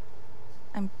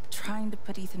 I'm trying to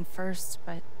put Ethan first,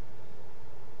 but...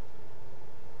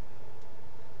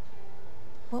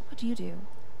 What would you do?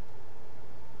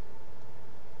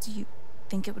 Do you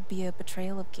think it would be a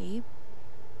betrayal of Gabe?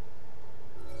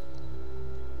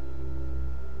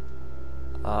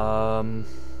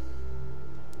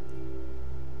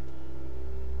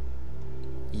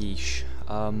 Yeesh.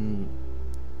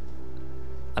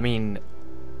 I mean,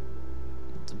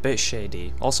 it's a bit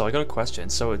shady. Also, I got a question.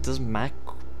 So, does Mac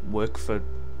work for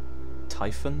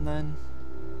Typhon then?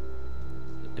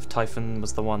 If Typhon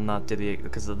was the one that did the...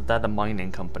 Because they're the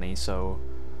mining company, so...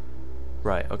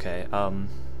 Right, okay,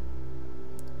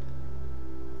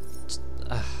 just,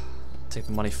 take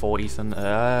the money for Ethan.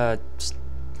 Just,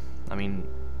 I mean,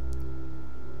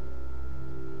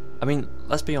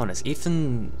 let's be honest.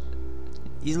 Ethan,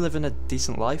 he's living a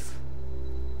decent life.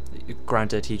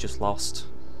 Granted, he just lost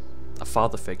a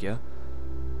father figure,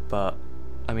 but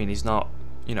I mean, he's not,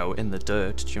 you know, in the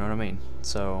dirt. Do you know what I mean?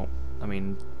 So, I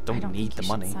mean, don't need the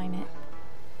money. Sign it.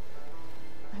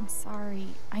 I'm sorry.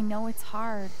 I know it's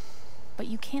hard, but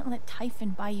you can't let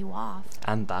Typhon buy you off.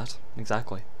 And that,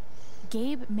 exactly.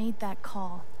 Gabe made that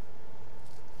call,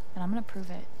 and I'm gonna prove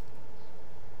it.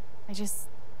 I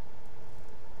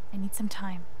need some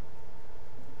time.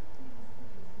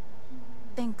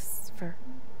 Thanks for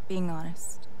being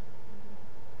honest.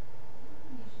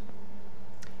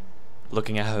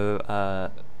 Looking at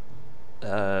her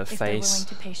If they're willing face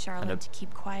to pay and Charlotte her to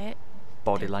keep quiet,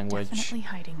 body they're language, definitely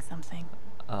hiding something.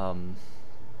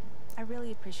 I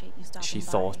really appreciate you stopping she by.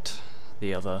 thought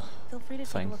the other Feel free to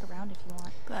thing. take a look around if you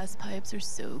want. Glass pipes are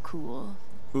so cool.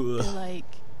 Ugh. They're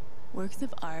like works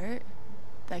of art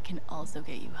that can also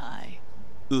get you high.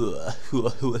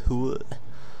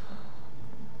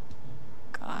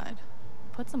 God,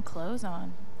 put some clothes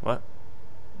on. What?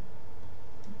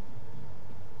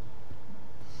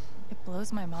 It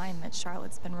blows my mind that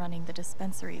Charlotte's been running the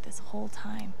dispensary this whole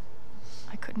time.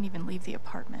 I couldn't even leave the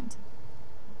apartment.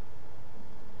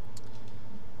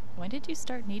 When did you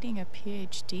start needing a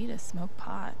PhD to smoke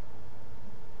pot?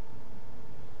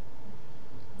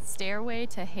 Stairway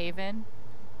to Haven?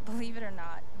 Believe it or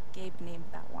not, Gabe named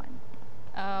that one.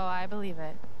 Oh, I believe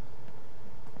it.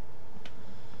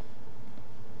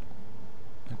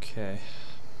 Okay.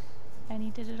 And he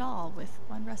did it all with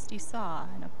one rusty saw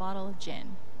and a bottle of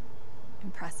gin.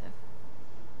 Impressive.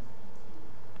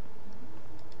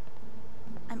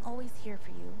 I'm always here for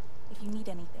you, if you need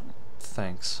anything.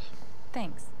 Thanks.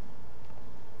 Thanks.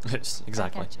 Exactly.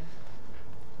 Back at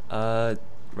you.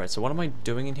 Right, so what am I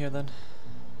doing in here then?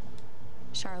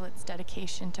 Charlotte's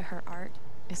dedication to her art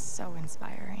is so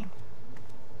inspiring.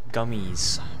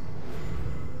 Gummies.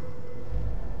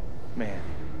 Man,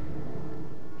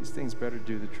 these things better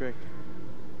do the trick.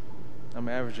 I'm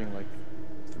averaging like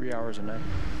 3 hours a night.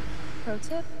 Pro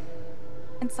tip?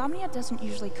 Insomnia doesn't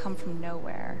usually come from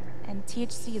nowhere, and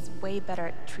THC is way better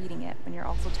at treating it when you're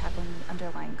also tackling the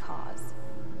underlying cause.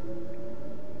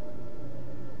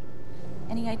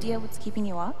 Any idea what's keeping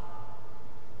you up?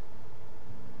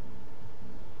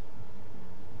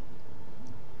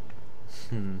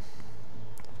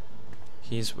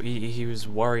 He was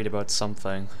worried about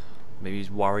something. Maybe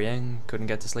he's worrying, couldn't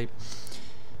get to sleep.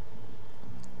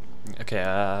 Okay,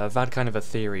 I've had kind of a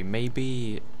theory.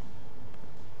 Maybe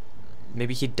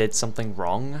he did something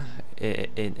wrong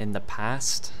in the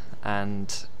past,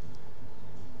 and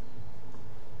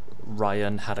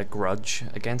Ryan had a grudge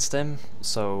against him.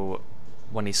 So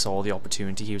when he saw the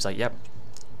opportunity, he was like, "Yep,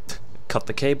 cut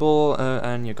the cable,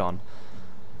 and you're gone."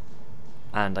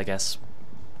 And I guess,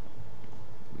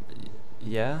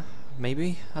 yeah,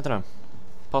 maybe, I don't know,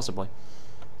 possibly.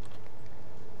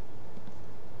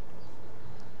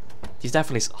 He's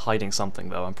definitely hiding something,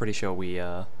 though. I'm pretty sure we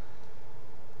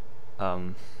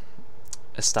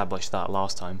established that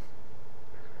last time.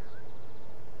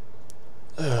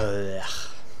 Ugh.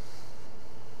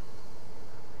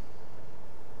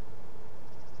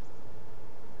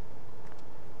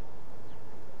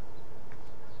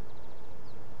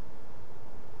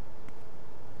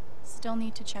 Still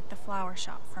need to check the flower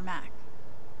shop for Mac.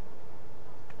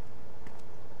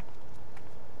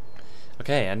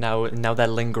 Okay, and now they're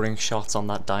lingering shots on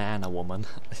that Diana woman.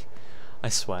 I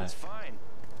swear. It's fine.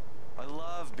 I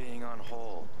love being on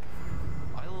hold.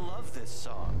 love this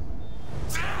song.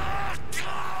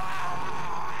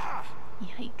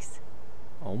 Yikes.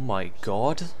 Oh my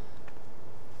god.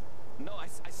 No, I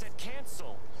said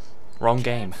cancel. Wrong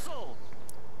game. Cancel.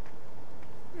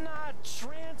 Not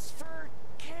transfer,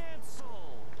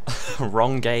 cancel.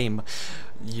 Wrong game.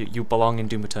 You belong in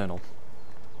Doom Eternal.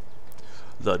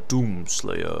 The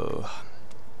Doomslayer.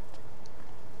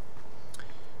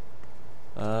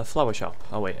 Flower shop.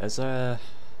 Oh wait, is there...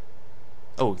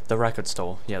 Oh, the record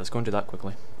store. Yeah, let's go and do that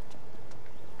quickly.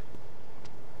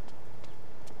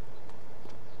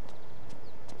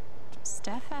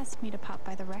 Steph asked me to pop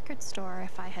by the record store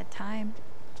if I had time.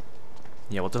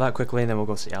 Yeah, we'll do that quickly and then we'll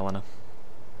go see Eleanor.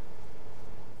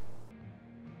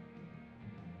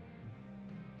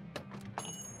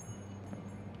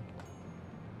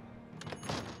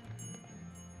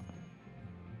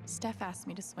 Steph asked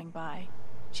me to swing by.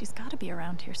 She's got to be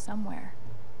around here somewhere.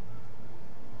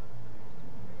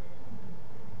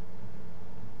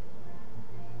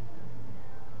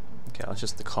 Okay, that's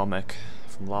just the comic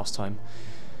from last time.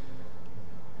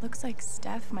 Looks like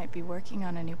Steph might be working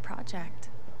on a new project.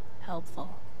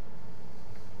 Helpful.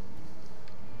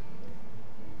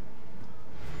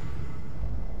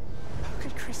 How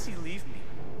could Chrissy leave me?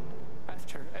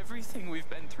 After everything we've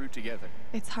been through together.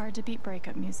 It's hard to beat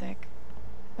breakup music,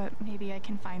 but maybe I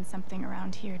can find something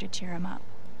around here to cheer him up.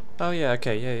 Oh yeah,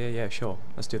 okay, yeah, sure.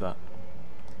 Let's do that.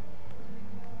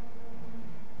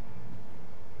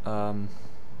 How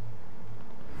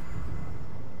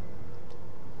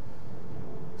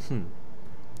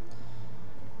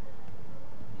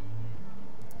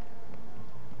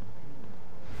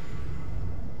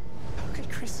could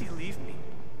Chrissy leave me?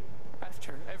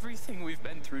 After everything we've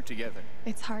been through together.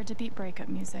 It's hard to beat breakup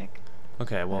music.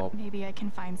 Okay, well, But maybe I can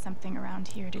find something around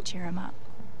here to cheer him up.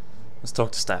 let's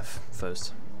talk to Steph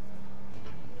first.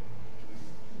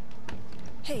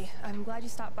 Hey, I'm glad you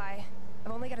stopped by.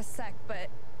 I've only got a sec, but...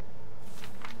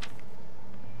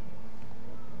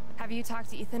 Have you talked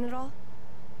to Ethan at all?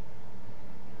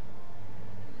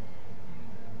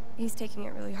 He's taking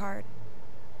it really hard.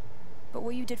 But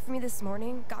what you did for me this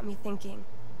morning got me thinking.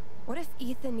 What if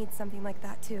Ethan needs something like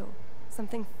that too?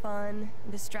 Something fun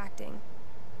and distracting.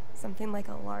 Something like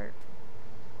a LARP.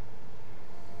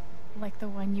 Like the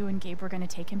one you and Gabe were gonna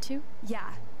take him to?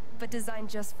 Yeah, but designed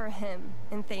just for him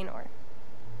and Thanor.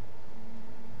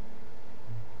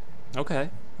 Okay.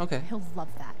 He'll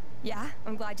love that. Yeah,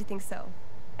 I'm glad you think so.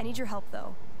 I need your help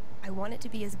though. I want it to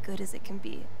be as good as it can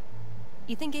be.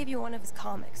 Ethan gave you one of his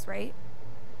comics, right?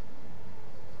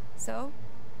 So,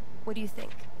 what do you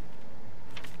think?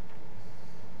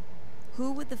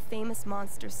 Who would the famous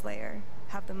monster slayer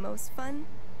have the most fun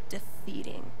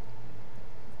defeating?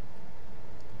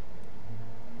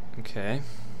 Okay.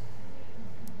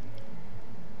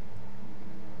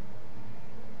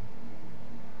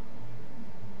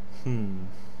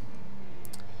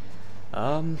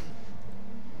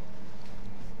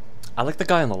 I like the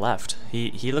guy on the left.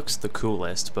 He looks the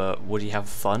coolest, but would he have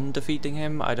fun defeating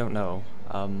him? I don't know.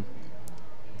 I'm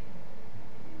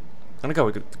gonna go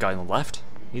with the guy on the left.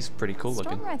 He's pretty cool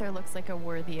looking. Stormrider looks like a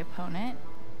worthy opponent.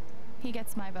 He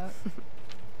gets my vote.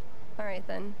 All right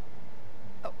then.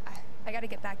 Oh, I gotta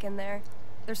get back in there.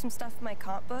 There's some stuff in my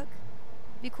comp book.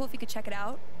 It'd be cool if you could check it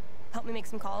out. Help me make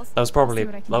some calls. That was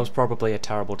probably a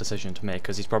terrible decision to make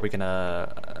because he's probably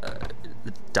gonna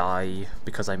die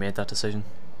because I made that decision.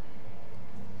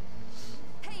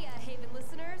 Hey, Haven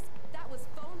listeners, that was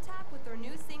Phone Tap with their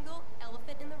new single,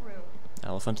 "Elephant in the Room."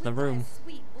 Elephant in the room.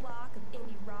 Sweet block of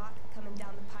indie rock coming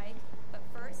down the pike. But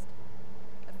first,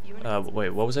 a few Wait,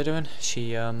 what was I doing?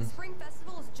 She The Spring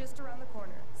Festival is just around the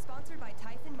corner. Sponsored by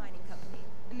Typhon Mining Company.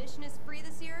 Admission is free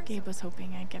this year. Gabe was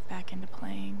hoping I'd get back into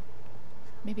playing.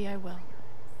 Maybe I will.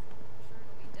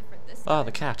 Oh,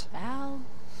 the cat. Val,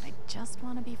 I just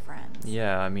want to be friends.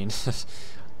 Yeah, I mean,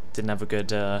 didn't have a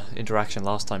good interaction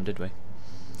last time, did we?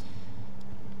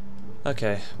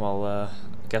 Okay, well, I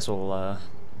guess we'll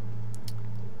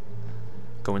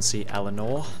go and see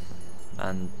Eleanor,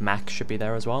 and Mac should be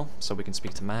there as well, so we can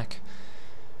speak to Mac,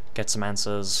 get some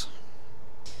answers.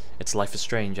 It's Life is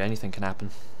Strange, anything can happen.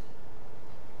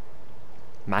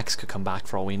 Max could come back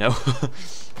for all we know.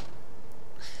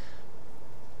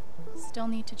 Still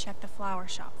need to check the flower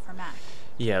shop for Mac.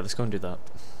 Yeah, let's go and do that.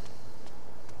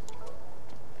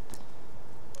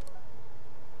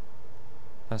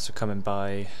 Thanks for coming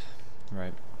by.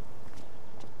 Right.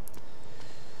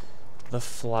 The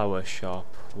flower shop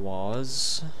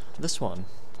was this one.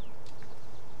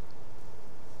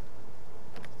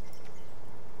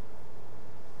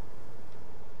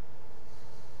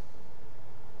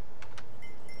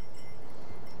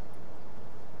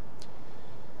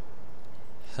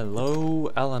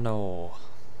 Hello, Eleanor.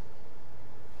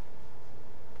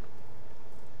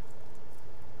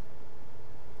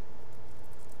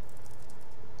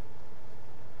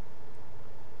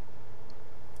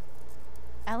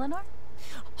 Eleanor?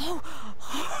 Oh,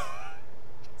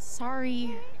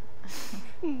 sorry.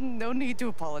 No need to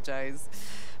apologize.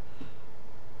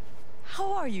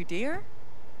 How are you, dear?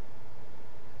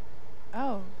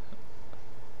 Oh.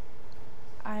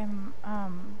 I'm,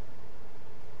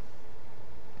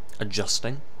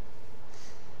 Adjusting?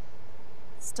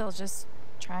 still just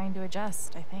trying to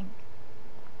adjust, I think.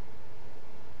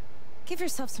 Give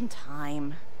yourself some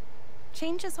time.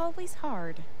 Change is always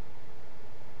hard.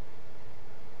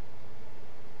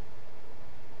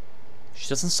 She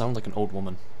doesn't sound like an old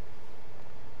woman.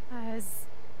 Is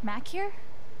Mac here?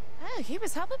 Oh, he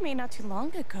was helping me not too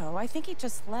long ago. I think he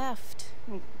just left.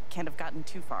 Can't have gotten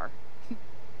too far.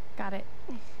 Got it.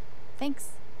 Thanks.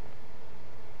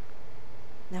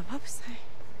 Now, what was I?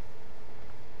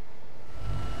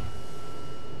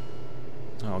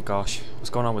 Oh gosh, what's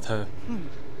going on with her?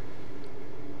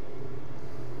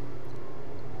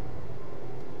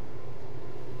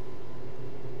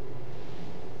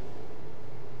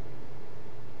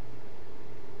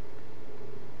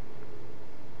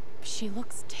 She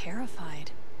looks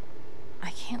terrified.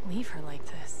 I can't leave her like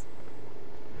this.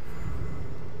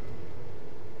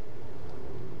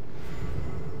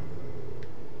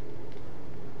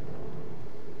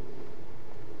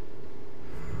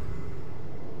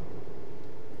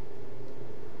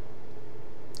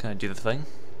 Can I do the thing?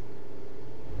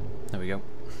 There we go.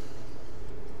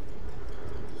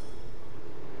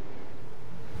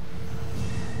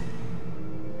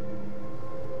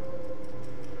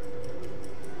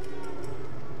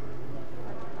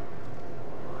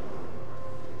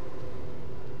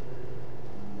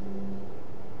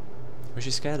 What's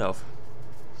she scared of?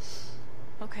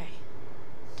 Okay.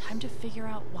 Time to figure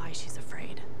out why she's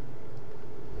afraid.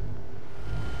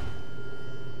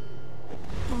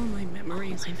 All my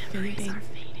memories are fading.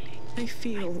 I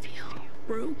feel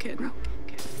broken.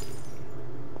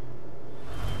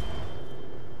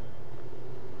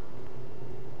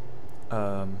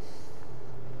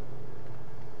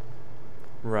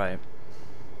 Right.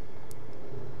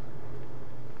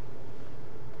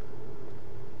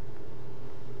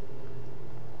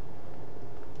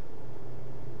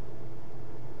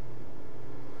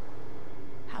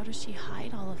 How does she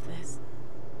hide all of this?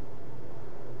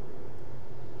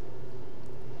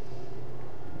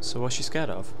 So what's she scared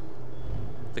of?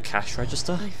 The cash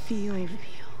register? I feel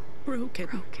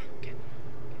broken.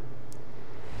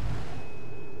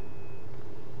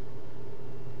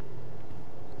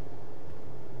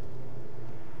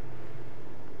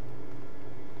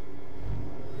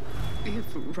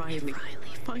 If Riley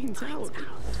finds out.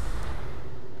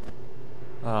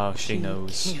 Oh, she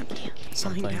knows something.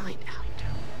 Find out.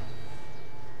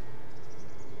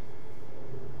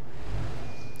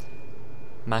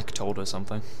 Mac told her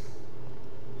something.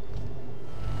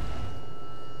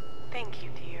 Thank you,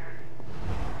 dear.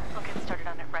 I'll get started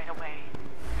on it right away.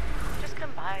 Just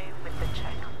come by with the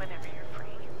check whenever you're free.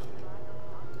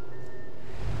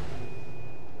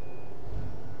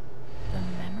 The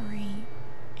memory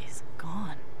is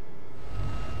gone.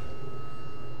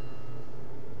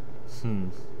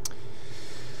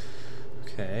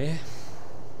 Okay.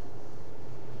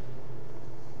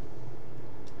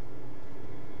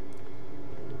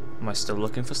 Am I still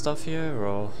looking for stuff here,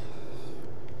 or...?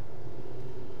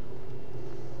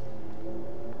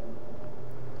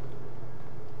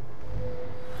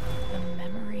 The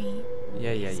memory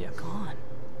is gone.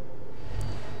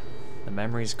 The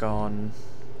memory's gone.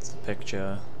 It's the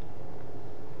picture.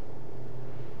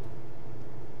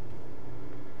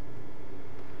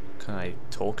 Can I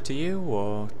talk to you,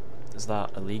 or is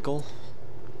that illegal?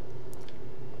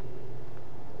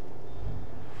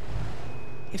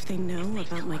 If they know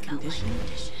about my condition,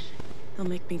 they'll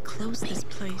make me close this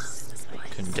place.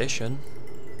 Condition?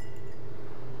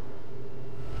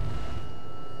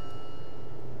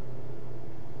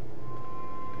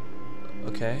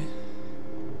 Okay.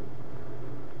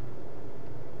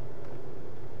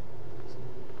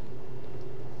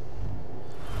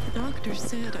 The doctor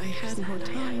said I had more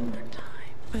time,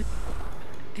 but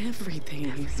everything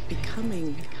is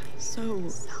becoming so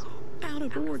out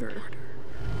of order.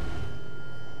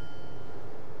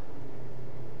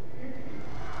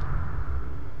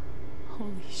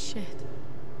 Holy shit.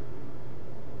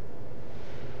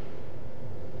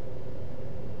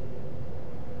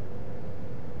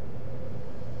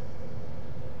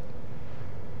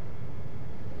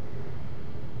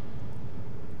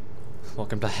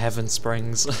 Welcome to Heaven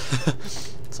Springs.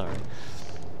 Sorry.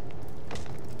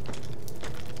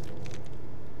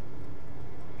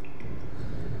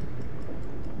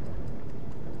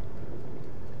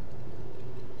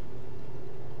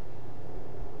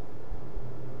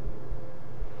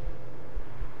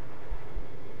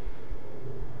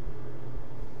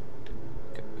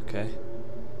 Okay.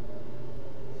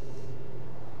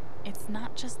 It's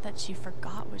not just that she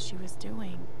forgot what she was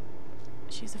doing.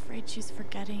 She's afraid she's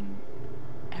forgetting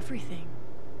everything.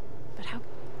 But how?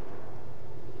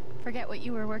 Forget what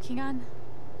you were working on?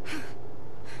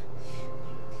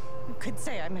 You could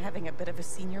say I'm having a bit of a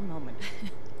senior moment.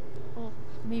 Well,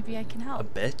 maybe I can help. A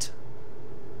bit?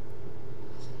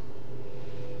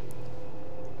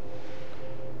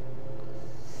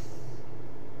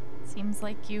 Seems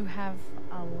like you have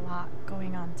a lot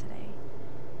going on today.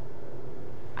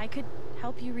 I could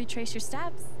help you retrace your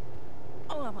steps.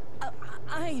 Oh,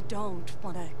 I don't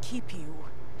want to keep you.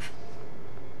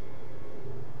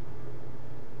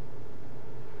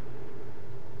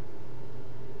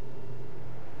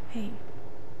 Hey.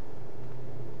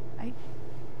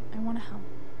 I want to help.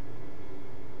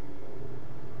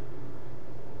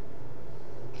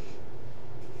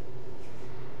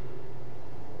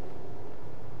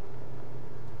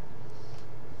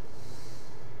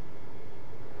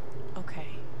 Okay.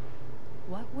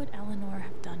 What would Eleanor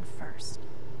have done first?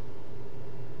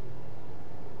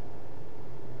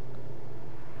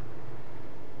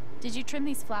 Did you trim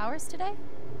these flowers today?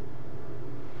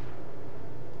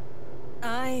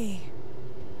 I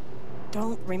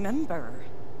don't remember.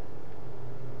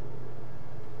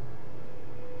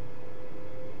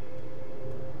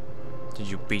 Did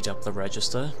you beat up the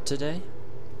register today?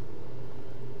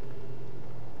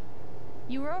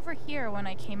 You were over here when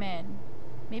I came in.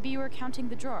 Maybe you were counting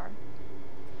the drawer.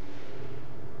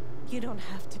 You don't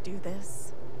have to do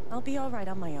this. I'll be all right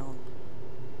on my own.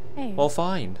 Hey. Well,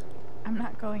 fine. I'm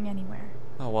not going anywhere.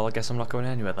 Oh, well, I guess I'm not going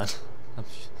anywhere then.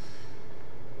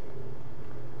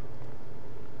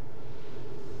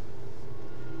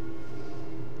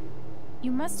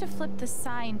 You must have flipped the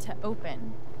sign to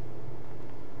open.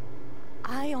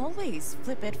 I always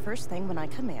flip it first thing when I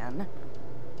come in.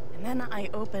 And then I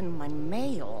open my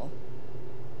mail.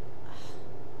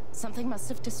 Something must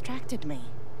have distracted me.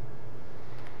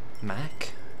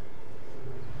 Mac?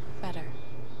 Better.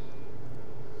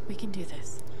 We can do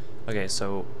this. Okay,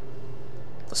 so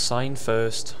the sign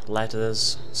first,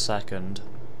 letters second.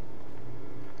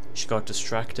 She got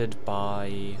distracted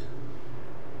by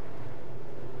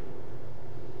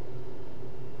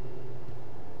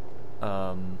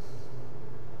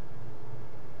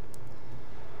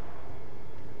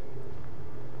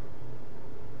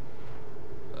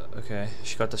okay,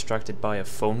 she got distracted by a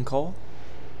phone call.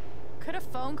 Could a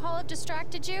phone call have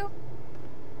distracted you?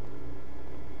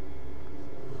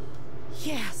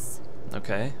 Yes.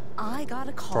 Okay. I got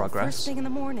a call first thing in the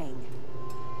morning.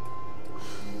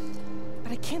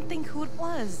 But I can't think who it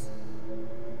was.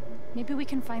 Maybe we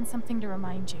can find something to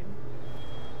remind you.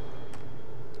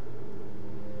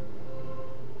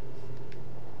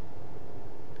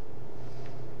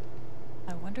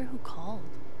 I wonder who called.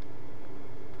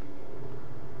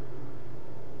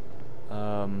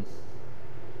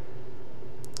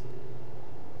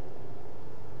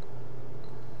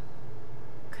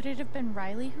 Could it have been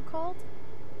Riley who called?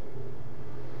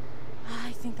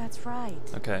 I think that's right.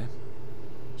 Okay.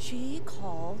 She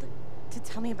called to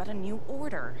tell me about a new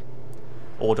order.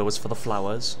 Order was for the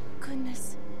flowers.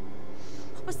 Goodness.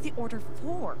 What was the order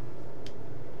for?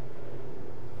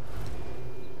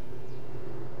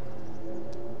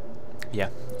 Yeah,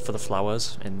 for the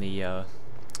flowers in the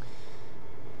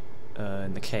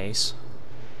case.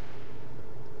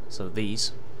 So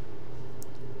these.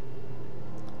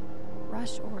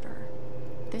 Rush order.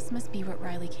 This must be what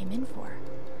Riley came in for.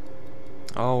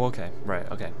 Oh, okay. Right,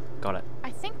 okay. Got it. I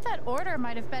think that order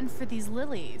might have been for these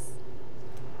lilies.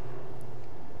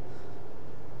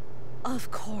 Of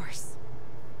course.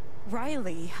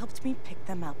 Riley helped me pick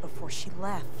them out before she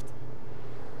left.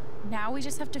 Now we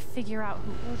just have to figure out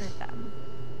who ordered them.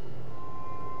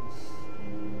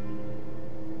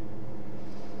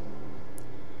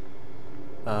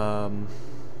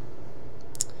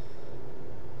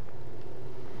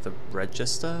 The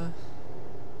register?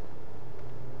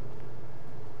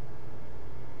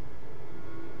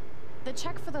 The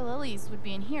check for the lilies would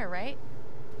be in here, right?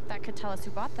 That could tell us who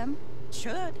bought them.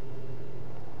 Should.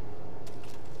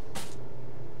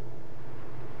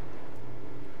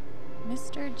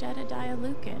 Mr. Jedediah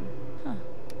Lucan. Huh.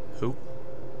 Who?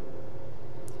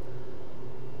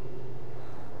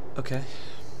 Okay.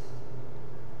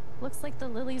 Looks like the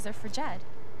lilies are for Jed.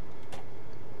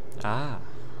 Ah.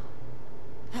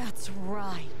 That's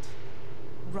right.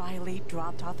 Riley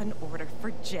dropped off an order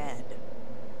for Jed.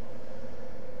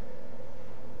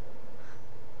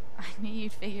 I knew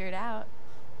you'd figure it out.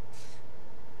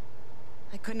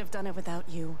 I couldn't have done it without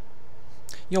you.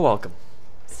 You're welcome.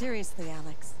 Seriously,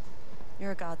 Alex.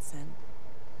 You're a godsend.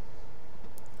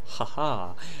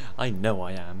 Haha, I know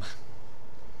I am.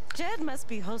 Jed must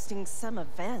be hosting some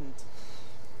event.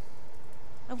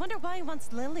 I wonder why he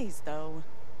wants lilies, though.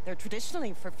 They're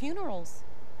traditionally for funerals.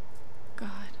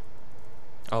 God.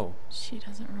 Oh. She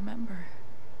doesn't remember.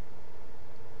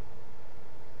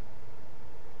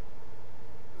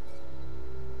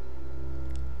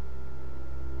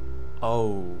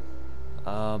 Oh.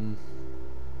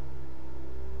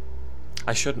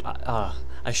 I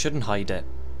shouldn't hide it.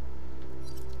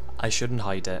 I shouldn't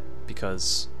hide it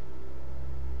because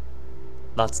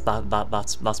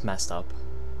that's messed up.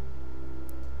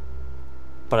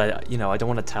 But I don't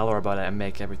want to tell her about it and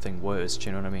make everything worse, do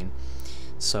you know what I mean?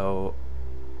 So,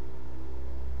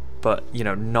 but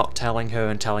not telling her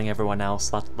and telling everyone else,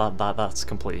 that's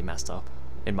completely messed up,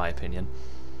 in my opinion.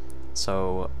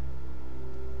 So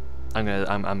I'm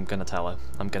gonna tell her.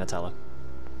 I'm gonna tell her.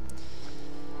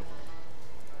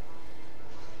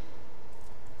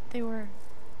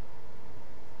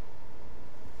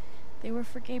 They were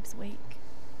for Gabe's wake.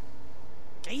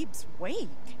 Gabe's wake?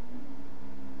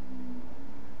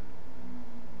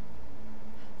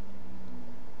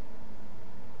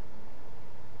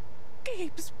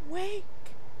 Gabe's wake?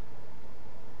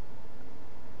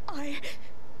 I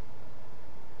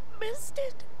missed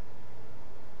it.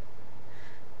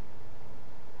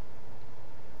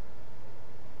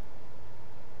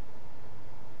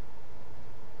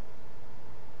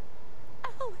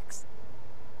 Alex.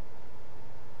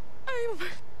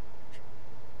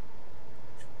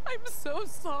 I'm so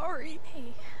sorry.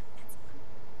 Hey,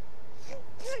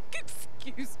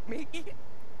 excuse me.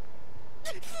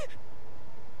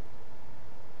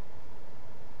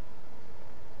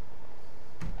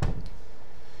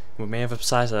 We may have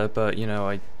upset her, but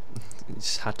I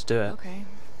just had to do it. Okay,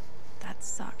 that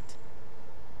sucked.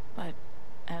 But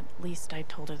at least I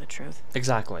told her the truth.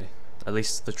 Exactly. At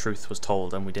least the truth was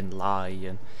told and we didn't lie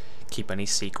and keep any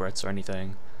secrets or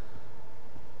anything.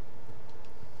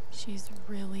 She's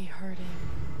really hurting,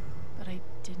 but I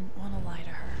didn't want to lie to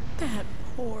her. That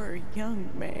poor young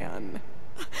man.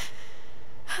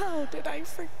 How did I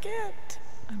forget?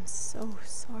 I'm so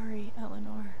sorry,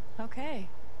 Eleanor. Okay.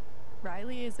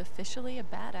 Riley is officially a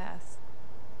badass.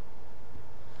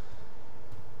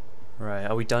 Right,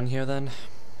 are we done here then?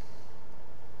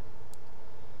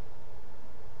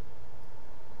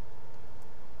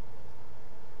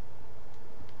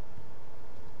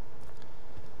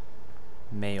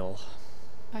 Mail.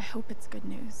 I hope it's good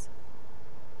news.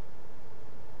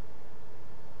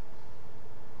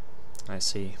 I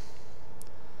see.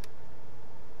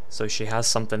 So she has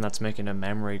something that's making her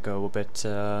memory go a bit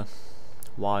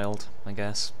wild, I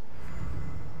guess.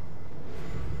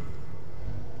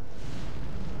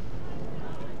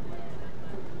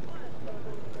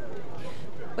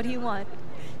 What do you want?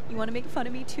 You want to make fun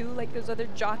of me too, like those other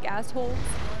jock assholes?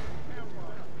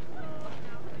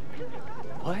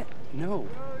 What? No.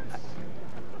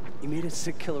 You made a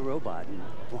sick killer robot and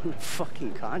won a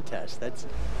fucking contest. That's...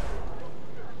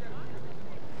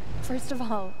 First of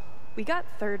all, we got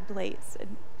 3rd place.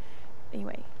 And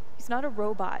anyway, he's not a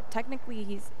robot. Technically,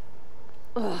 he's...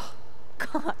 Ugh.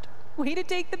 God. Way to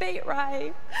take the bait,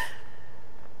 Rye.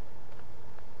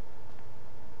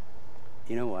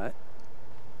 You know what?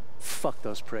 Fuck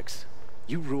those pricks.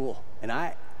 You rule. And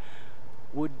I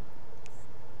would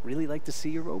really like to see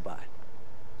your robot.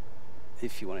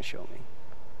 If you want to show me.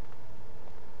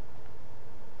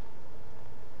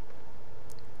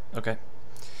 Okay.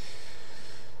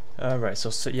 Right.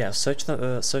 So yeah, search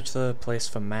the place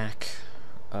for Mac.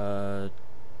 Guess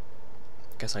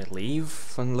I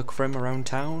leave and look for him around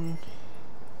town.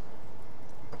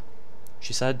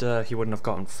 She said he wouldn't have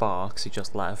gotten far because he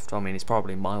just left. I mean, he's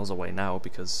probably miles away now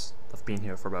because I've been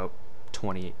here for about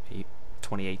 28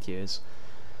 years.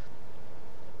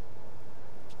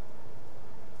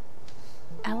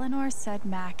 Eleanor said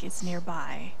Mac is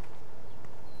nearby.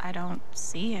 I don't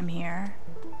see him here.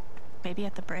 Maybe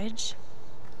at the bridge?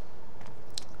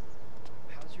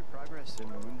 How's your progress in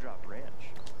Moondrop Ranch?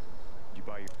 Did you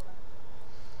buy your...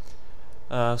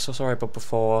 So sorry, but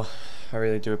before, I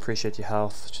really do appreciate your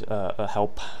help.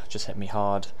 Just hit me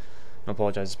hard. I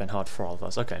apologize, it's been hard for all of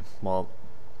us. Okay, well,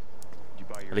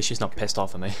 at least she's not pissed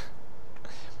off at me.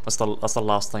 That's the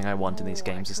last thing I want in these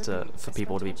games, is for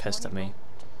people to be pissed at me.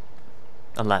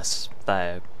 Unless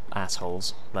they're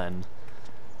assholes, then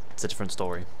it's a different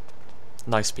story.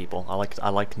 Nice people. I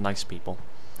like nice people.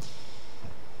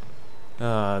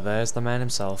 There's the man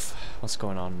himself. What's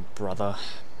going on, brother?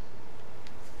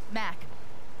 Mac.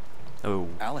 Oh.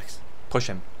 Alex. Push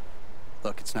him.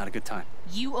 Look, it's not a good time.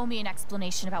 You owe me an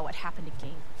explanation about what happened to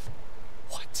Gabe.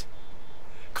 What?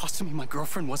 Costing me my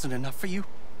girlfriend wasn't enough for you?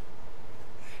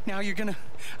 Now you're gonna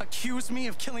accuse me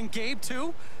of killing Gabe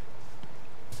too?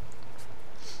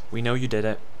 We know you did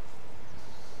it.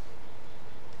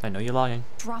 I know you're lying.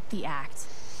 Drop the act.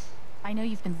 I know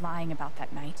you've been lying about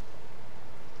that night.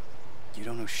 You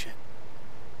don't know shit.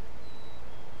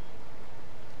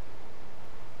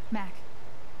 Mac,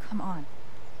 come on.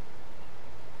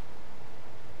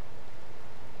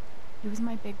 He was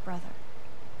my big brother.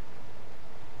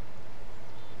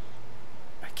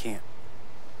 I can't.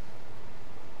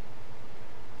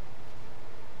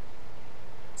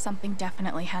 Something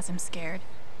definitely has him scared.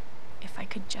 If I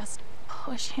could just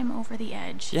push him over the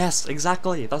edge. Yes,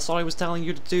 exactly. That's what I was telling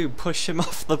you to do. Push him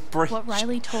off the bridge. What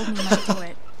Riley told me might do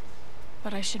it.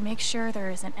 But I should make sure there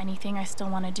isn't anything I still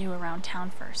want to do around town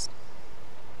first.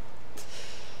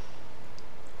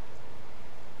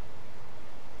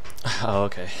 Oh,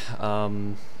 okay. I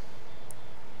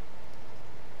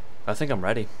think I'm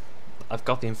ready. I've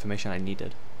got the information I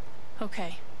needed.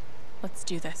 Okay, let's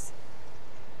do this.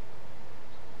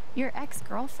 Your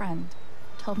ex-girlfriend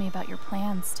told me about your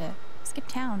plans to skip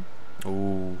town.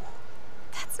 Ooh.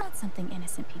 That's not something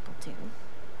innocent people do.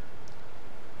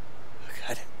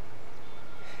 God,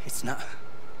 it's not...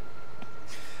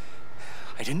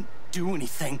 I didn't do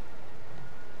anything.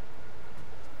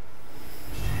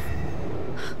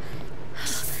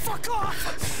 Just fuck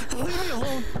off! Leave me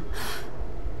alone!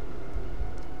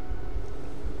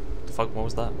 The fuck, what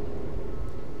was that?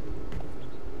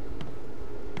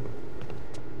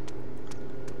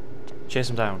 Chase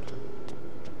him down.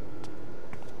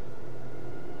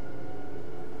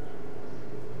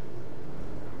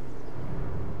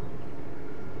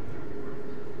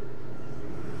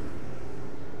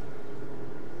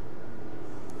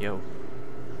 Yo.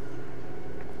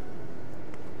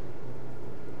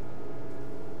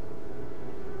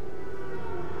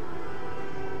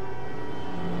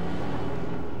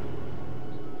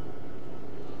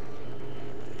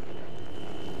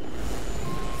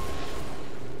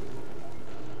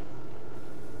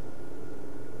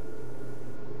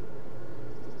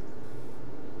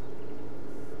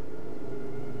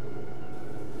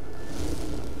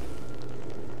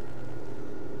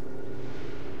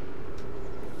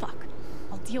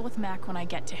 Deal with Mac when I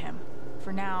get to him.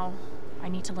 For now, I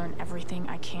need to learn everything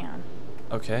I can.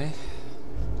 Okay.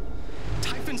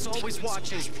 Typhon's always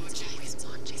watching.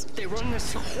 They run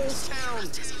this whole town.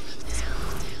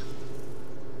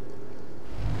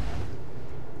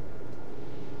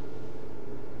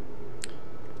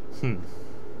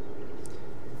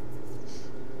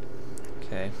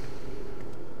 Okay.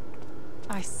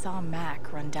 I saw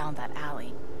Mac run down that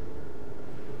alley.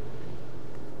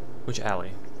 Which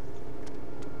alley?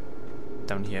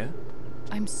 Down here?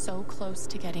 I'm so close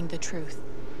to getting the truth.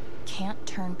 Can't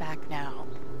turn back now.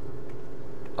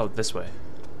 Oh, this way.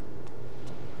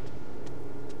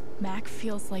 Mac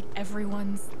feels like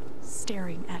everyone's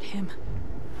staring at him.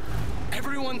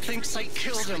 Everyone thinks I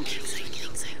killed him.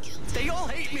 They all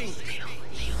hate me.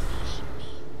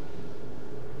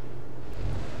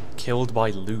 Killed by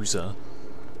loser.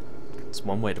 It's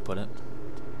one way to put it.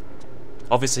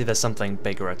 Obviously there's something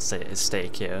bigger at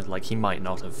stake here, like he might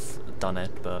not have done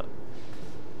it, but,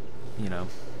 you know.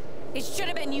 It should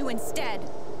have been you instead.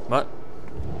 What?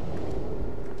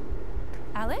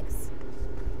 Alex?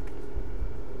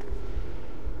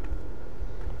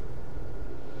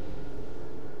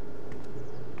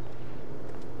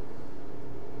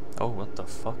 Oh, what the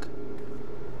fuck?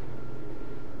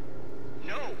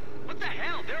 No! What the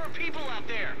hell? There are people out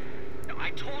there! I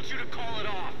told you to call it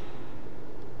off!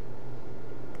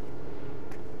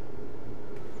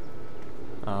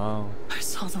 Oh. I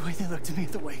saw the way they looked at me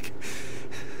at the wake.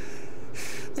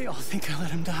 They all think I let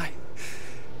him die.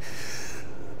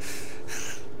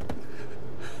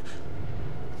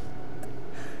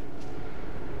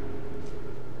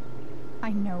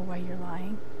 I know why you're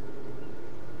lying.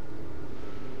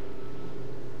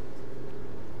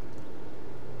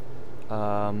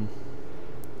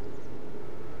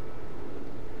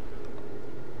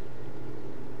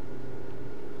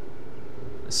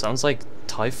 It sounds like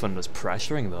Typhon was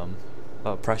pressuring them.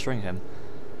 Pressuring him.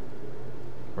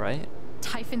 Right?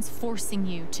 Typhon's forcing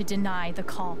you to deny the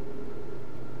call.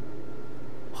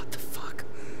 What the fuck?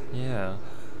 Yeah.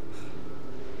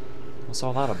 What's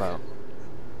all that about?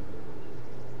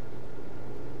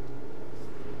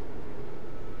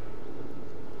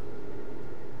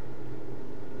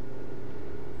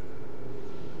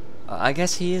 I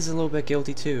guess he is a little bit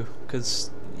guilty too,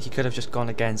 because he could have just gone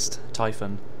against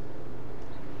Typhon.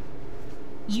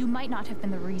 You might not have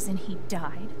been the reason he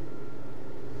died,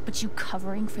 but you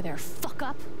covering for their fuck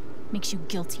up makes you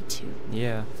guilty too.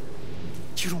 Yeah.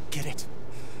 You don't get it.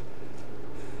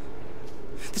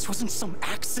 The This wasn't some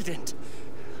accident.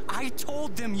 I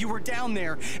told them you were down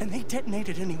there, and they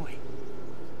detonated anyway.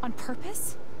 On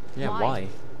purpose? Yeah, why?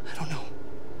 I don't know.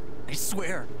 I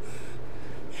swear.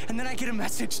 And then I get a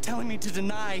message telling me to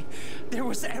deny there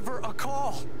was ever a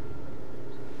call.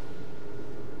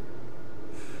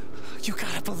 You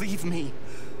gotta believe me.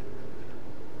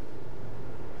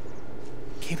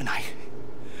 Gabe and I,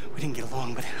 we didn't get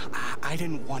along, but I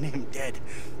didn't want him dead.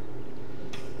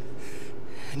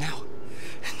 And now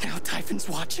Typhon's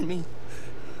watching me.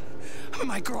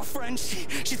 My girlfriend, she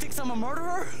thinks I'm a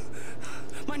murderer.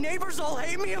 My neighbors all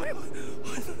hate me. I mean,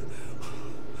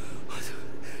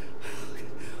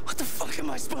 what the fuck am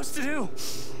I supposed to do?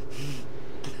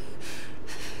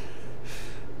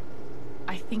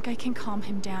 I think I can calm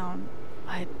him down,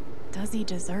 but does he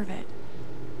deserve it?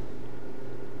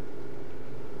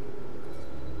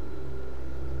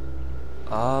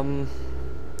 I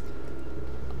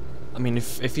mean,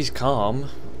 if he's calm,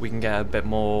 we can get a bit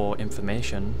more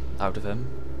information out of him,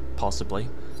 possibly.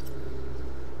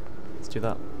 Let's do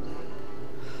that.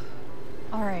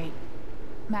 All right,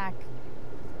 Mac.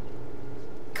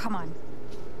 Come on.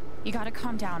 You gotta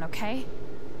calm down, okay?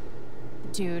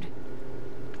 Dude.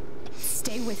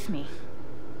 Stay with me.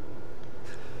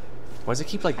 Why does it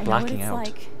keep, like, blacking out? I know what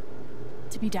it's like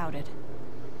to be doubted.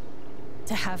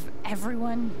 To have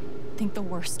everyone think the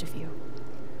worst of you.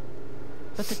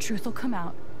 But the truth will come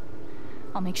out.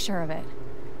 I'll make sure of it.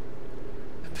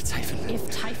 But Typhon... If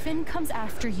Typhon comes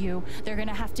after you, they're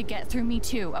gonna have to get through me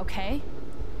too, okay?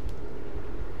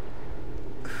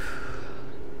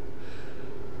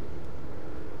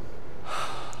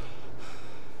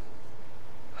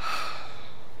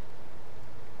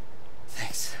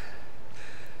 Thanks.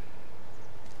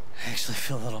 I actually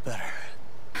feel a little better.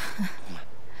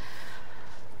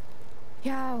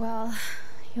 Yeah, well,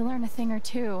 you learn a thing or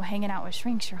two hanging out with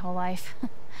shrinks your whole life.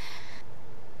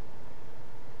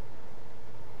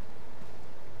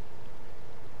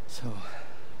 So,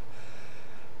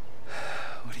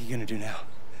 what are you gonna do now?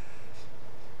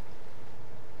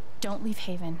 Don't leave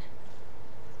Haven.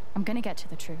 I'm gonna get to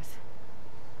the truth.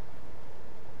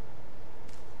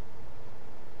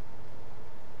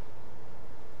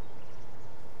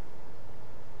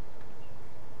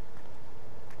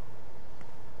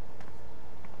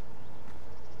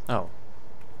 Oh.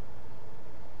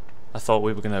 I thought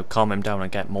we were gonna calm him down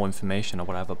and get more information or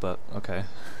whatever, but okay.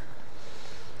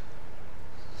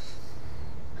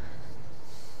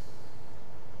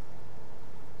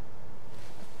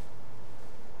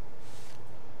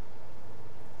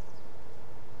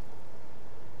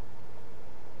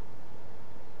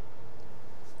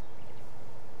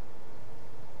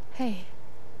 Hey.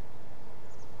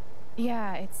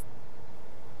 Yeah, it's...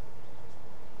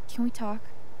 Can we talk?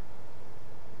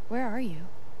 Where are you?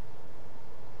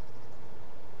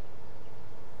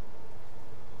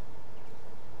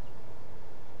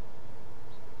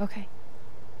 Okay.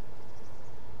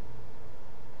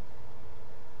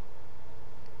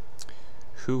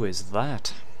 Who is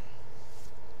that?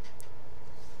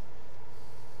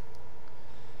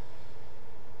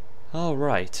 All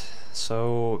right.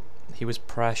 So he was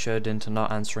pressured into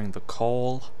not answering the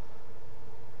call.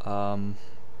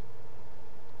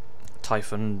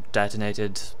 Typhon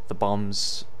detonated the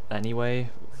bombs anyway.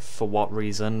 For what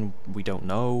reason, we don't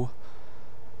know.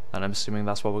 And I'm assuming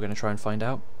that's what we're going to try and find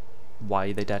out.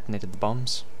 Why they detonated the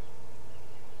bombs.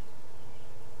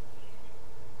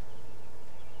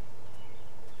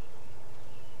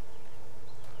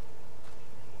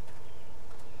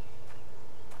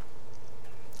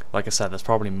 Like I said, there's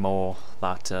probably more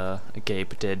that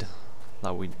Gabe did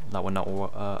that we're not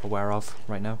aware of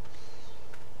right now.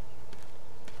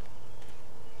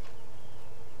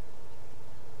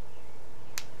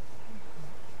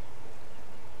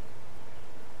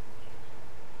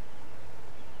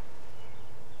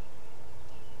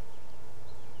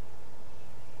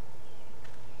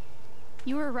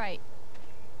 You were right.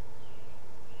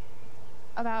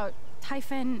 About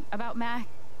Typhon, about Mac.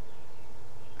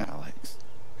 Alex.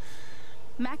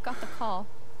 Mac got the call.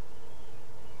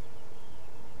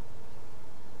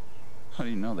 How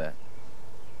do you know that?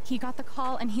 He got the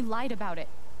call and he lied about it.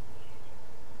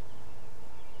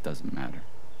 Doesn't matter.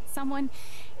 Someone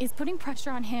is putting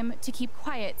pressure on him to keep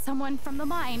quiet. Someone from the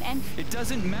mine, and... It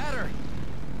doesn't matter!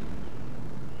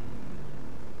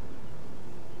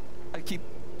 I keep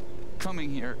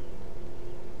coming here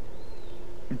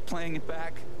and playing it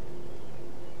back,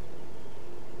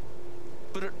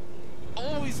 but it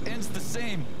always ends the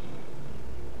same.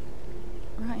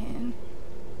 Ryan.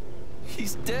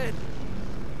 He's dead.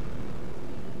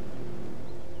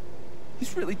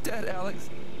 He's really dead, Alex.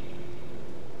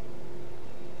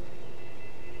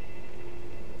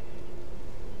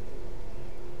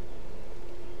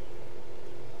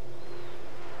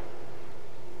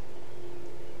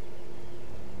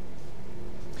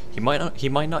 He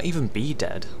might not even be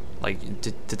dead. Like,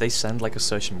 did they send like a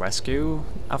search and rescue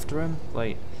after him?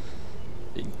 Like,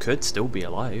 he could still be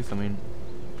alive. I mean,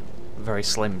 very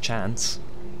slim chance,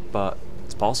 but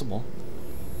it's possible.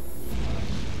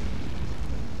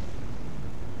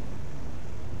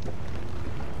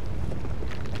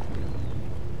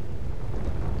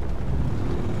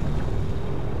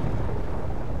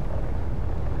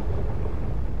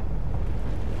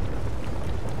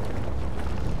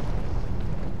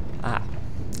 Ah,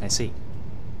 I see.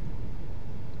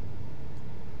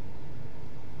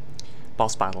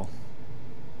 Boss battle.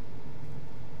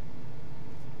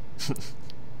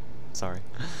 Sorry.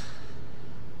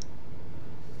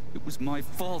 It was my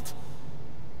fault.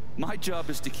 My job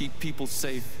is to keep people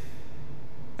safe.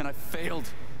 And I failed.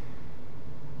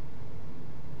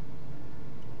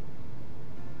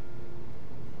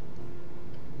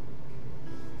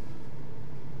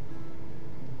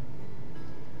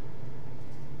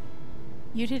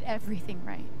 You did everything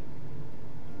right.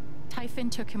 Typhon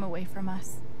took him away from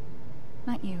us.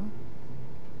 Not you.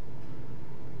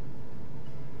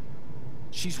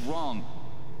 She's wrong.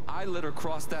 I let her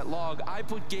cross that log. I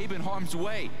put Gabe in harm's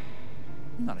way.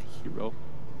 I'm not a hero.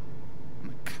 I'm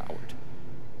a coward.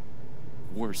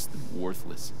 Worse than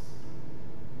worthless.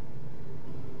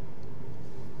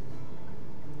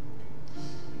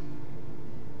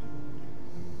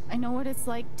 I know what it's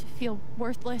like to feel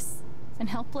worthless and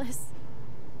helpless.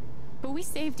 But we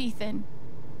saved Ethan.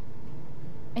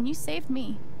 And you saved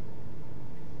me.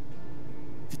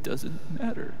 It doesn't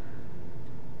matter.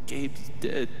 Gabe's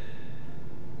dead.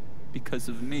 Because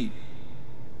of me.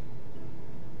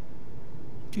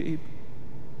 Gabe,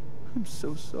 I'm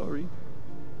so sorry.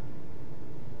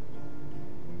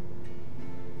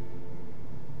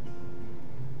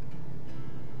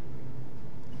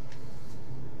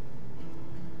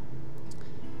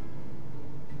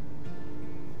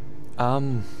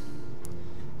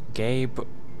 Gabe,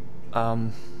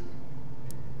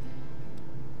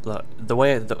 look, the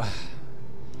way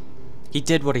he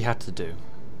did what he had to do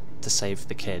to save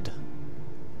the kid.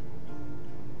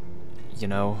 You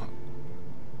know?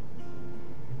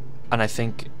 And I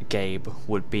think Gabe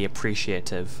would be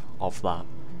appreciative of that.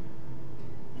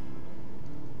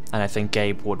 And I think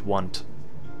Gabe would want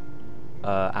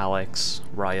Alex,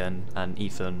 Ryan, and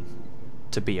Ethan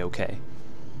to be okay.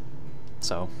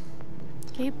 So.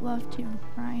 Gabe loved you,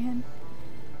 Ryan.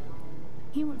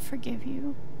 He would forgive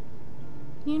you.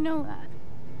 You know that.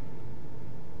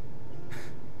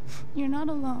 You're not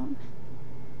alone.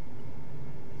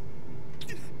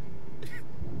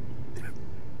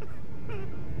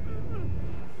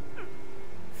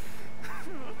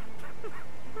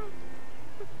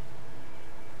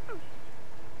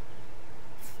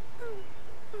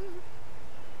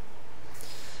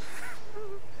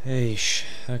 Eesh,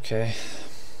 okay.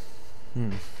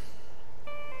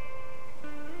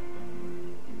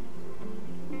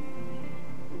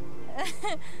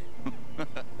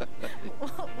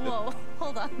 Whoa,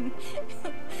 hold on.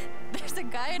 There's a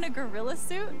guy in a gorilla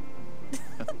suit?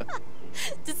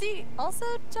 Does he also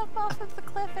jump off of the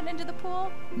cliff and into the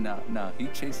pool? No, he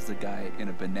chases a guy in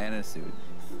a banana suit.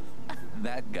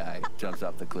 That guy jumps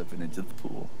off the cliff and into the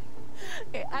pool.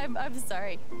 Okay, I'm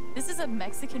sorry. This is a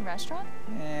Mexican restaurant?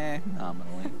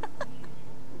 Nominally.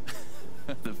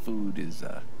 The food is,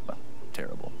 well,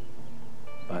 terrible.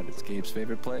 But it's Gabe's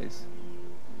favorite place.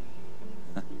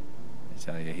 I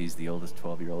tell you, he's the oldest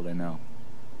 12-year-old I know.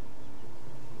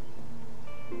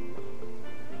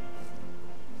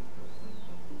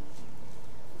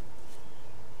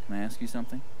 Can I ask you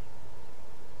something?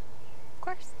 Of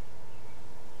course.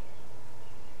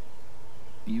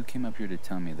 You came up here to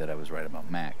tell me that I was right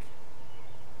about Mac.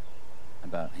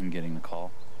 About him getting the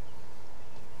call.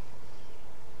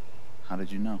 How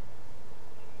did you know?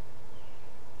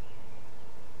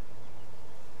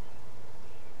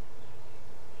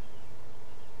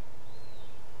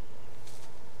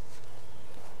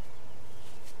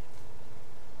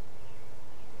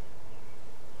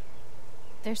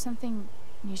 There's something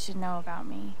you should know about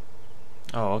me.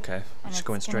 Oh, okay. And Just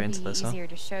going straight into this, huh? It's easier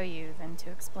to show you than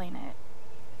to explain it.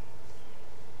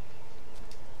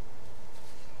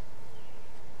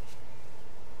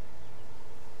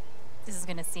 This is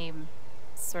gonna seem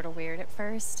sort of weird at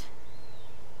first,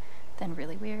 then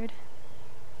really weird.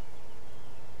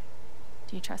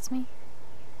 Do you trust me?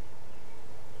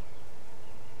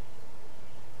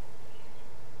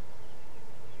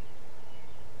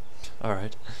 All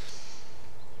right.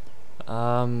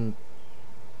 Oh,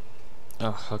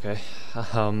 okay.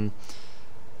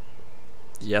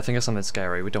 Yeah, I think it's something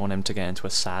scary. We don't want him to get into a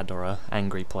sad or a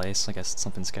angry place. I guess it's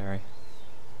something scary.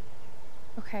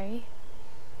 Okay.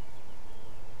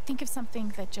 Think of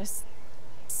something that just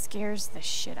scares the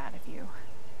shit out of you.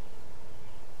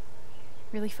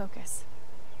 Really focus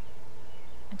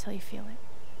until you feel it.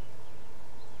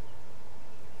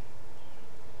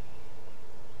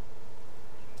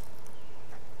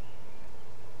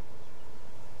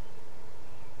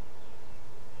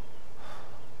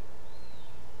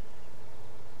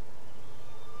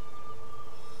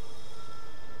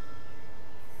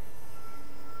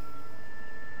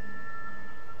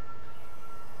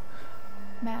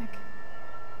 Mac,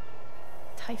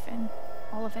 Typhon,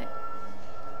 all of it.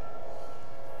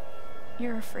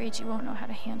 You're afraid you won't know how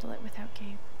to handle it without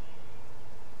Gabe.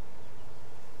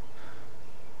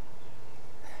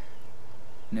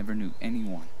 Never knew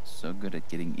anyone so good at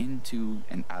getting into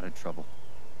and out of trouble.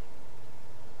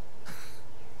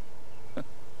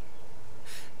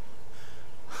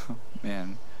 Oh,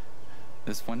 man,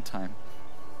 this one time.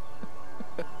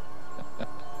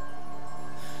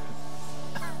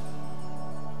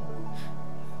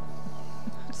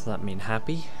 Does that mean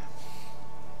happy?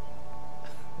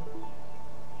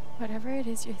 Whatever it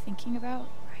is you're thinking about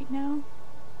right now,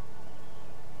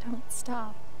 don't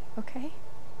stop, okay?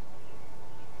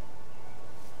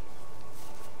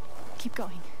 Keep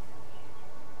going.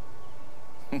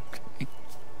 Okay.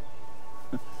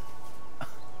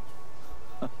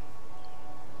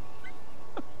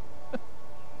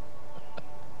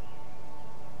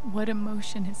 What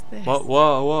emotion is this? Whoa,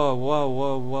 whoa, whoa, whoa,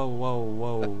 whoa, whoa,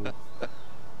 whoa, whoa.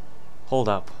 Hold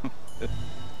up.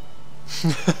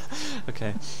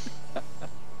 Okay.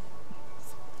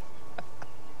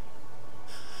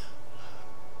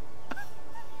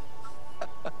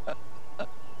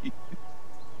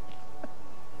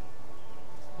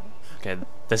 Okay,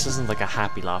 this isn't like a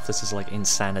happy laugh, this is like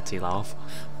insanity laugh.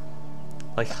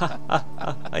 Like, ha ha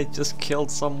ha, I just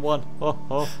killed someone. Oh,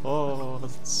 oh, oh,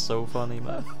 that's so funny,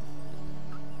 man.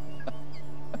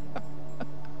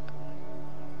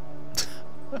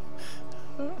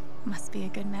 Must be a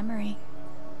good memory.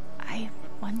 I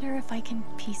wonder if I can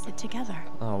piece it together.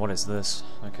 Oh, what is this?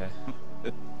 Okay.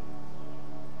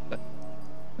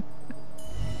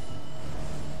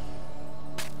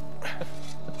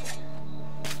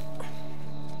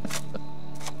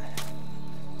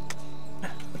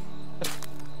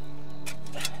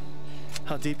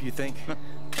 How deep you think?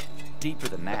 Deeper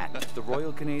than that. The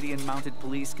Royal Canadian Mounted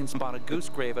Police can spot a goose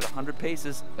grave at 100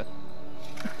 paces.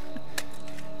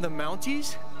 The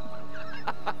Mounties?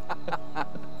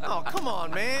 Oh, come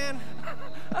on, man.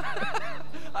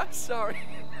 I'm sorry.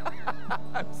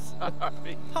 I'm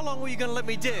sorry. How long were you gonna let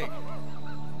me dig?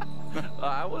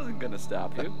 I wasn't gonna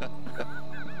stop you.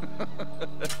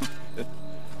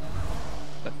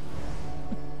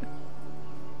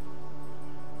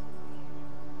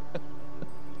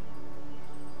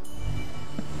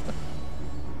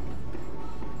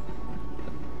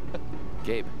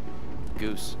 Gabe,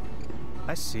 goose.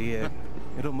 I see it.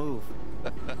 It'll move.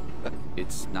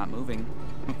 It's not moving.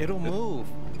 It'll move.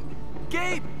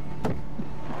 Gabe!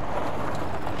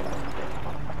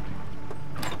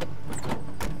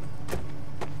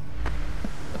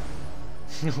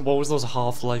 What was those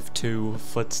Half-Life 2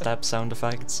 footstep sound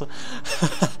effects?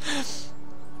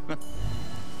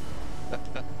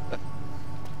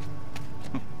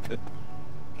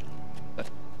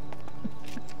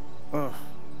 Oh,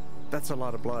 that's a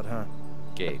lot of blood, huh?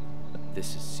 Gabe,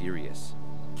 this is serious.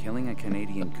 Killing a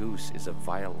Canadian goose is a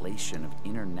violation of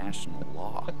international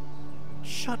law.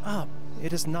 Shut up.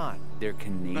 It is not. They're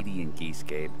Canadian geese,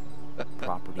 Gabe.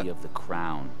 Property of the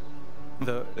Crown.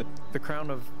 The Crown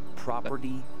of...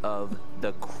 Property of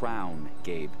the Crown,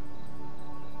 Gabe.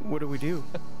 What do we do?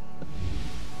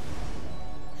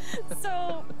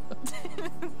 So,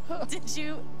 did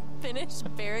you finish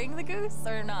burying the goose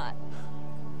or not?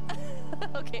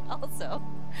 Okay, also,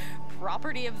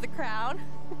 property of the Crown?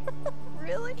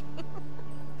 Really?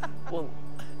 Well,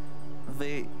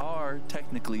 they are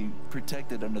technically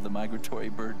protected under the Migratory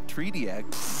Bird Treaty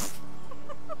Act.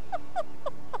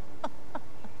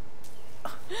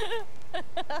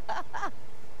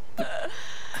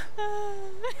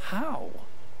 How?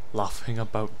 Laughing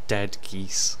about dead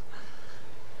geese.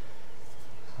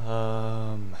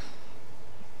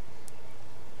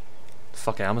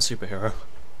 Fuck it, I'm a superhero.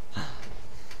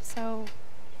 So,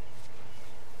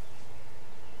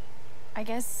 I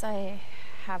guess I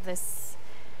have this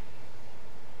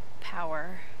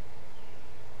power.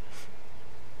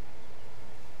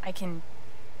 I can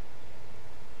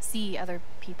see other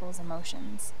people's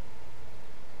emotions.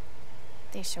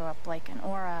 They show up like an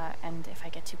aura, and if I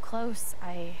get too close,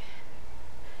 I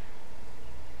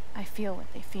feel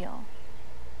what they feel.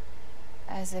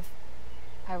 As if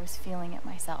I was feeling it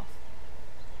myself.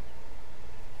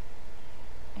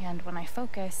 And when I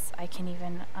focus, I can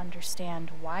even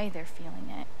understand why they're feeling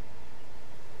it.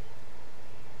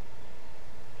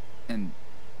 And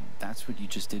that's what you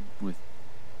just did with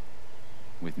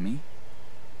me?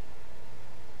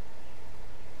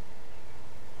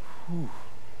 Whew.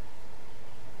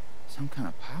 Some kind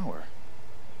of power.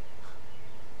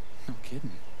 No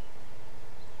kidding.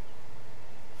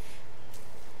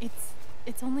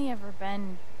 It's only ever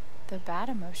been the bad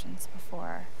emotions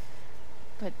before.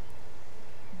 But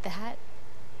that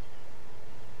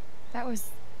was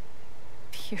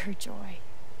pure joy.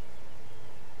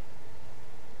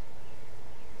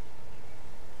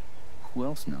 Who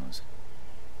else knows?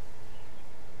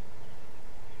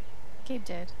 Gabe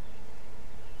did.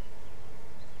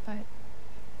 But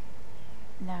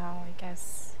now, I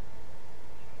guess,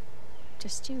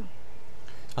 just you.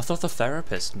 I thought the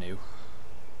therapist knew.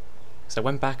 So I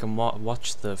went back and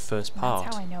watched the first part.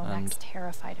 That's how I know Mac's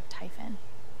terrified of Typhon.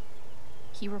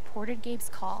 He reported Gabe's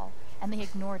call, and they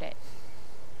ignored it.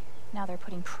 Now they're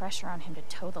putting pressure on him to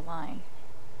toe the line.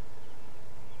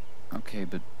 Okay,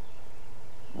 but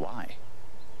why?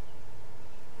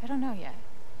 I don't know yet.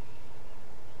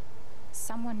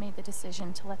 Someone made the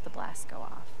decision to let the blast go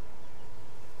off.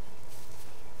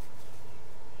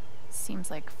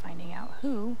 Seems like finding out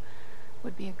who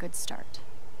would be a good start.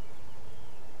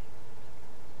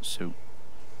 So,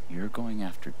 you're going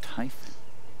after Typhon?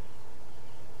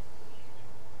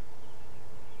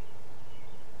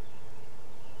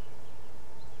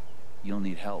 You'll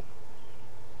need help.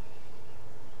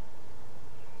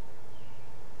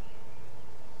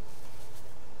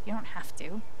 You don't have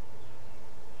to.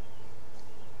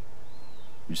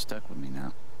 You're stuck with me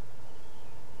now.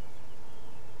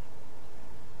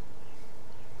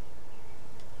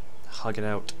 Hug it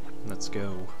out. Let's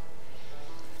go.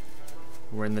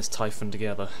 We're in this Typhon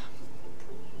together.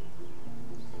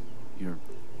 You're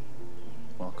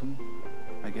welcome,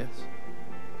 I guess.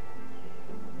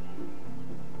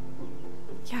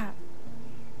 Yeah.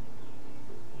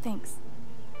 Thanks.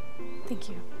 Thank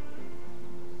you.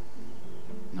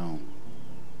 No.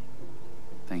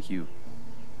 Thank you.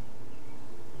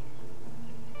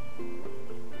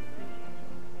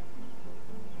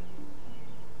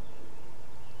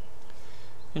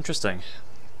 Interesting.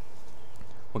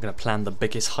 We're gonna plan the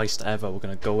biggest heist ever. We're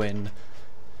gonna go in,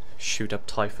 shoot up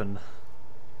Typhon.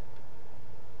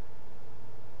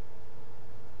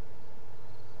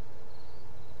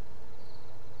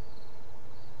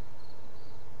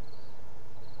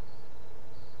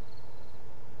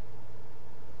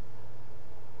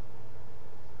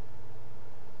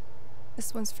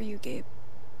 This one's for you, Gabe.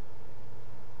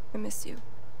 I miss you.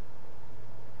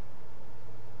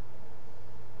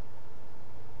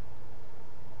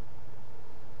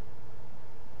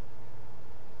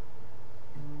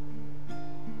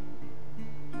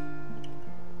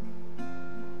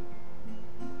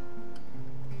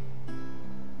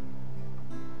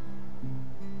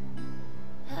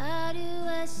 How do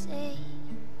I say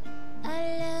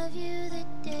I love you the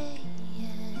day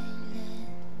I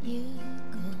let you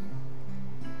go?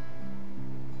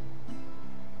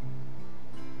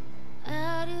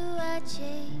 How do I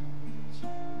change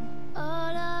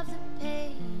all of the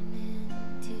pain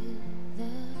into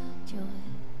the joy?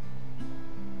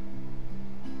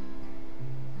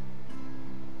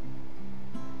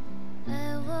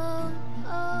 I won't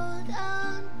hold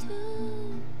on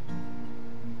to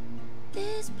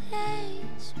this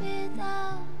place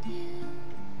without you.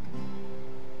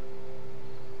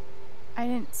 I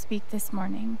didn't speak this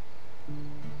morning.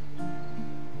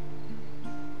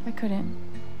 I couldn't.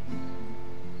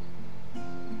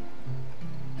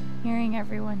 Hearing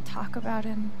everyone talk about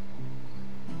him,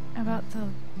 about the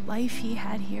life he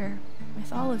had here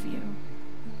with all of you,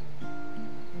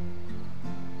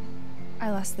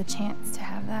 I lost the chance to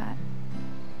have that.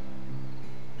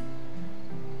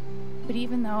 But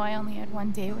even though I only had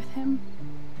one day with him,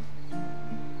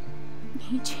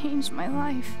 he changed my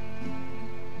life.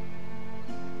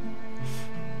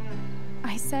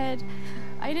 I said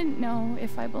I didn't know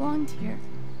if I belonged here.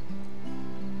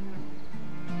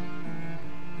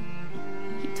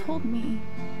 He told me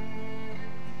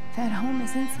that home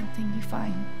isn't something you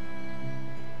find.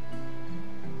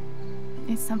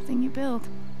 It's something you build.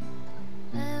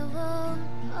 I won't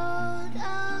hold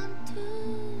on to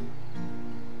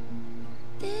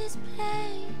this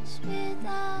place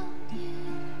without you.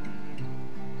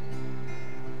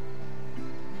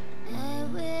 I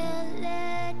will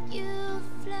let you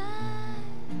fly.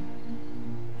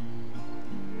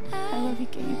 I love you,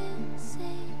 Gabe. will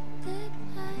say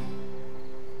goodbye.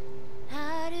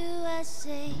 How do I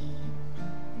say I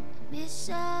miss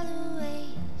all the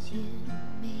ways you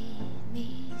made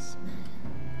me smile?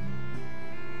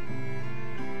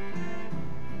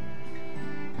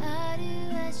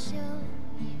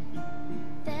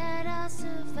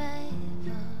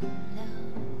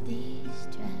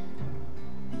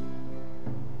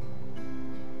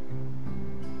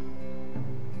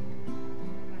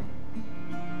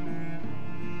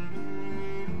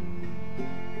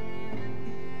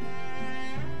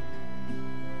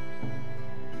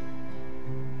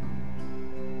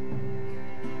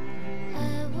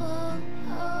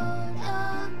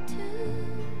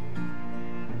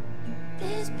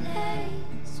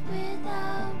 place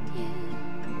without you.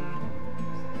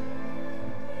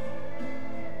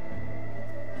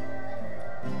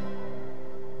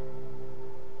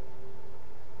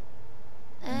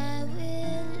 I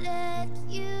will let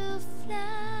you fly.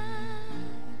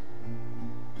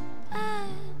 I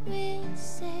will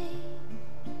say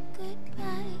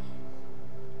goodbye.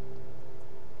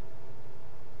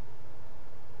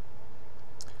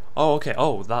 Oh, okay.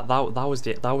 Oh, that was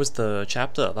the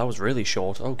chapter. That was really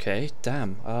short. Okay,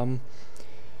 damn.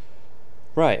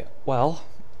 Right. Well,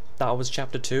 that was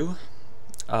chapter 2.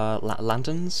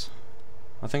 Lanterns,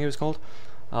 I think it was called.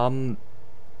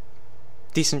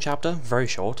 Decent chapter. Very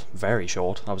short. Very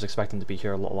short. I was expecting to be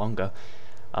here a lot longer.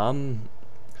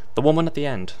 The woman at the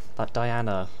end, that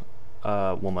Diana,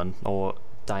 woman, or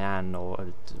Diane,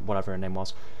 or whatever her name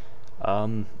was.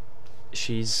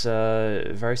 She's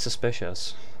very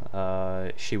suspicious.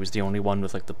 She was the only one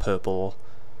with like the purple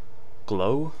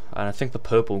glow, and I think the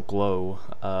purple glow.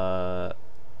 I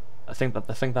think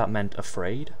that meant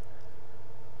afraid.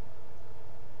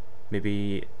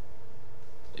 Maybe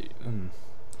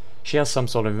she has some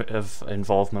sort of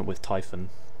involvement with Typhon,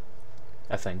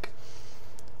 I think,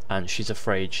 and she's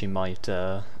afraid she might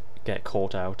get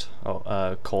caught out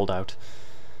or called out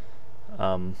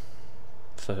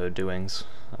for her doings.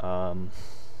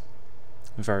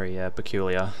 Very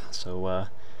peculiar. So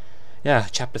yeah,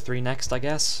 chapter 3 next, I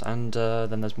guess, and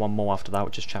then there's one more after that,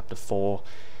 which is chapter 4,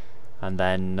 and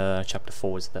then chapter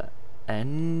 4 is the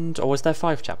end. Or is there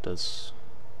 5 chapters?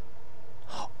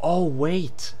 Oh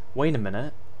wait a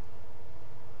minute.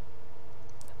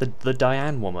 The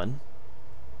Diane woman.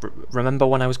 Remember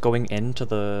when I was going into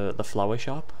the flower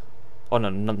shop? Oh no,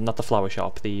 not the flower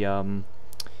shop. The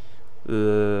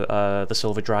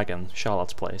Silver Dragon,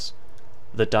 Charlotte's place.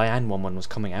 The Diane woman was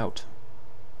coming out.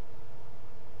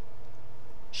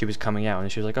 She was coming out, and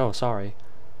she was like, "Oh, sorry."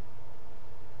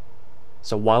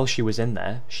 So while she was in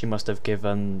there, she must have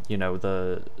given, you know,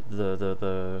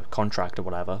 the contract or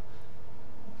whatever.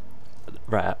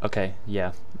 Right. Okay.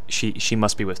 Yeah. She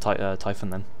must be with Typhon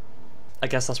then. I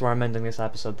guess that's where I'm ending this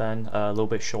episode then. A little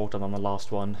bit shorter than the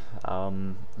last one.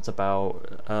 It's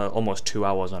about almost 2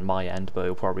 hours on my end, but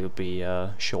it'll probably be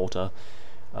shorter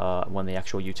when the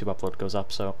actual YouTube upload goes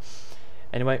up. So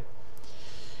anyway,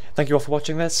 thank you all for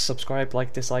watching this. Subscribe,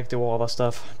 like, dislike, do all that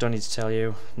stuff. Don't need to tell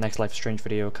you. Next Life is Strange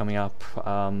video coming up,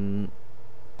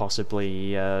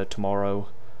 possibly tomorrow.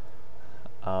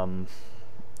 And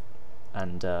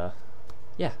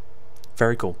yeah,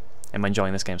 very cool. I'm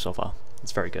enjoying this game so far.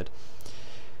 It's very good.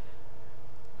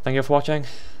 Thank you for watching,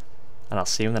 and I'll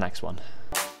see you in the next one.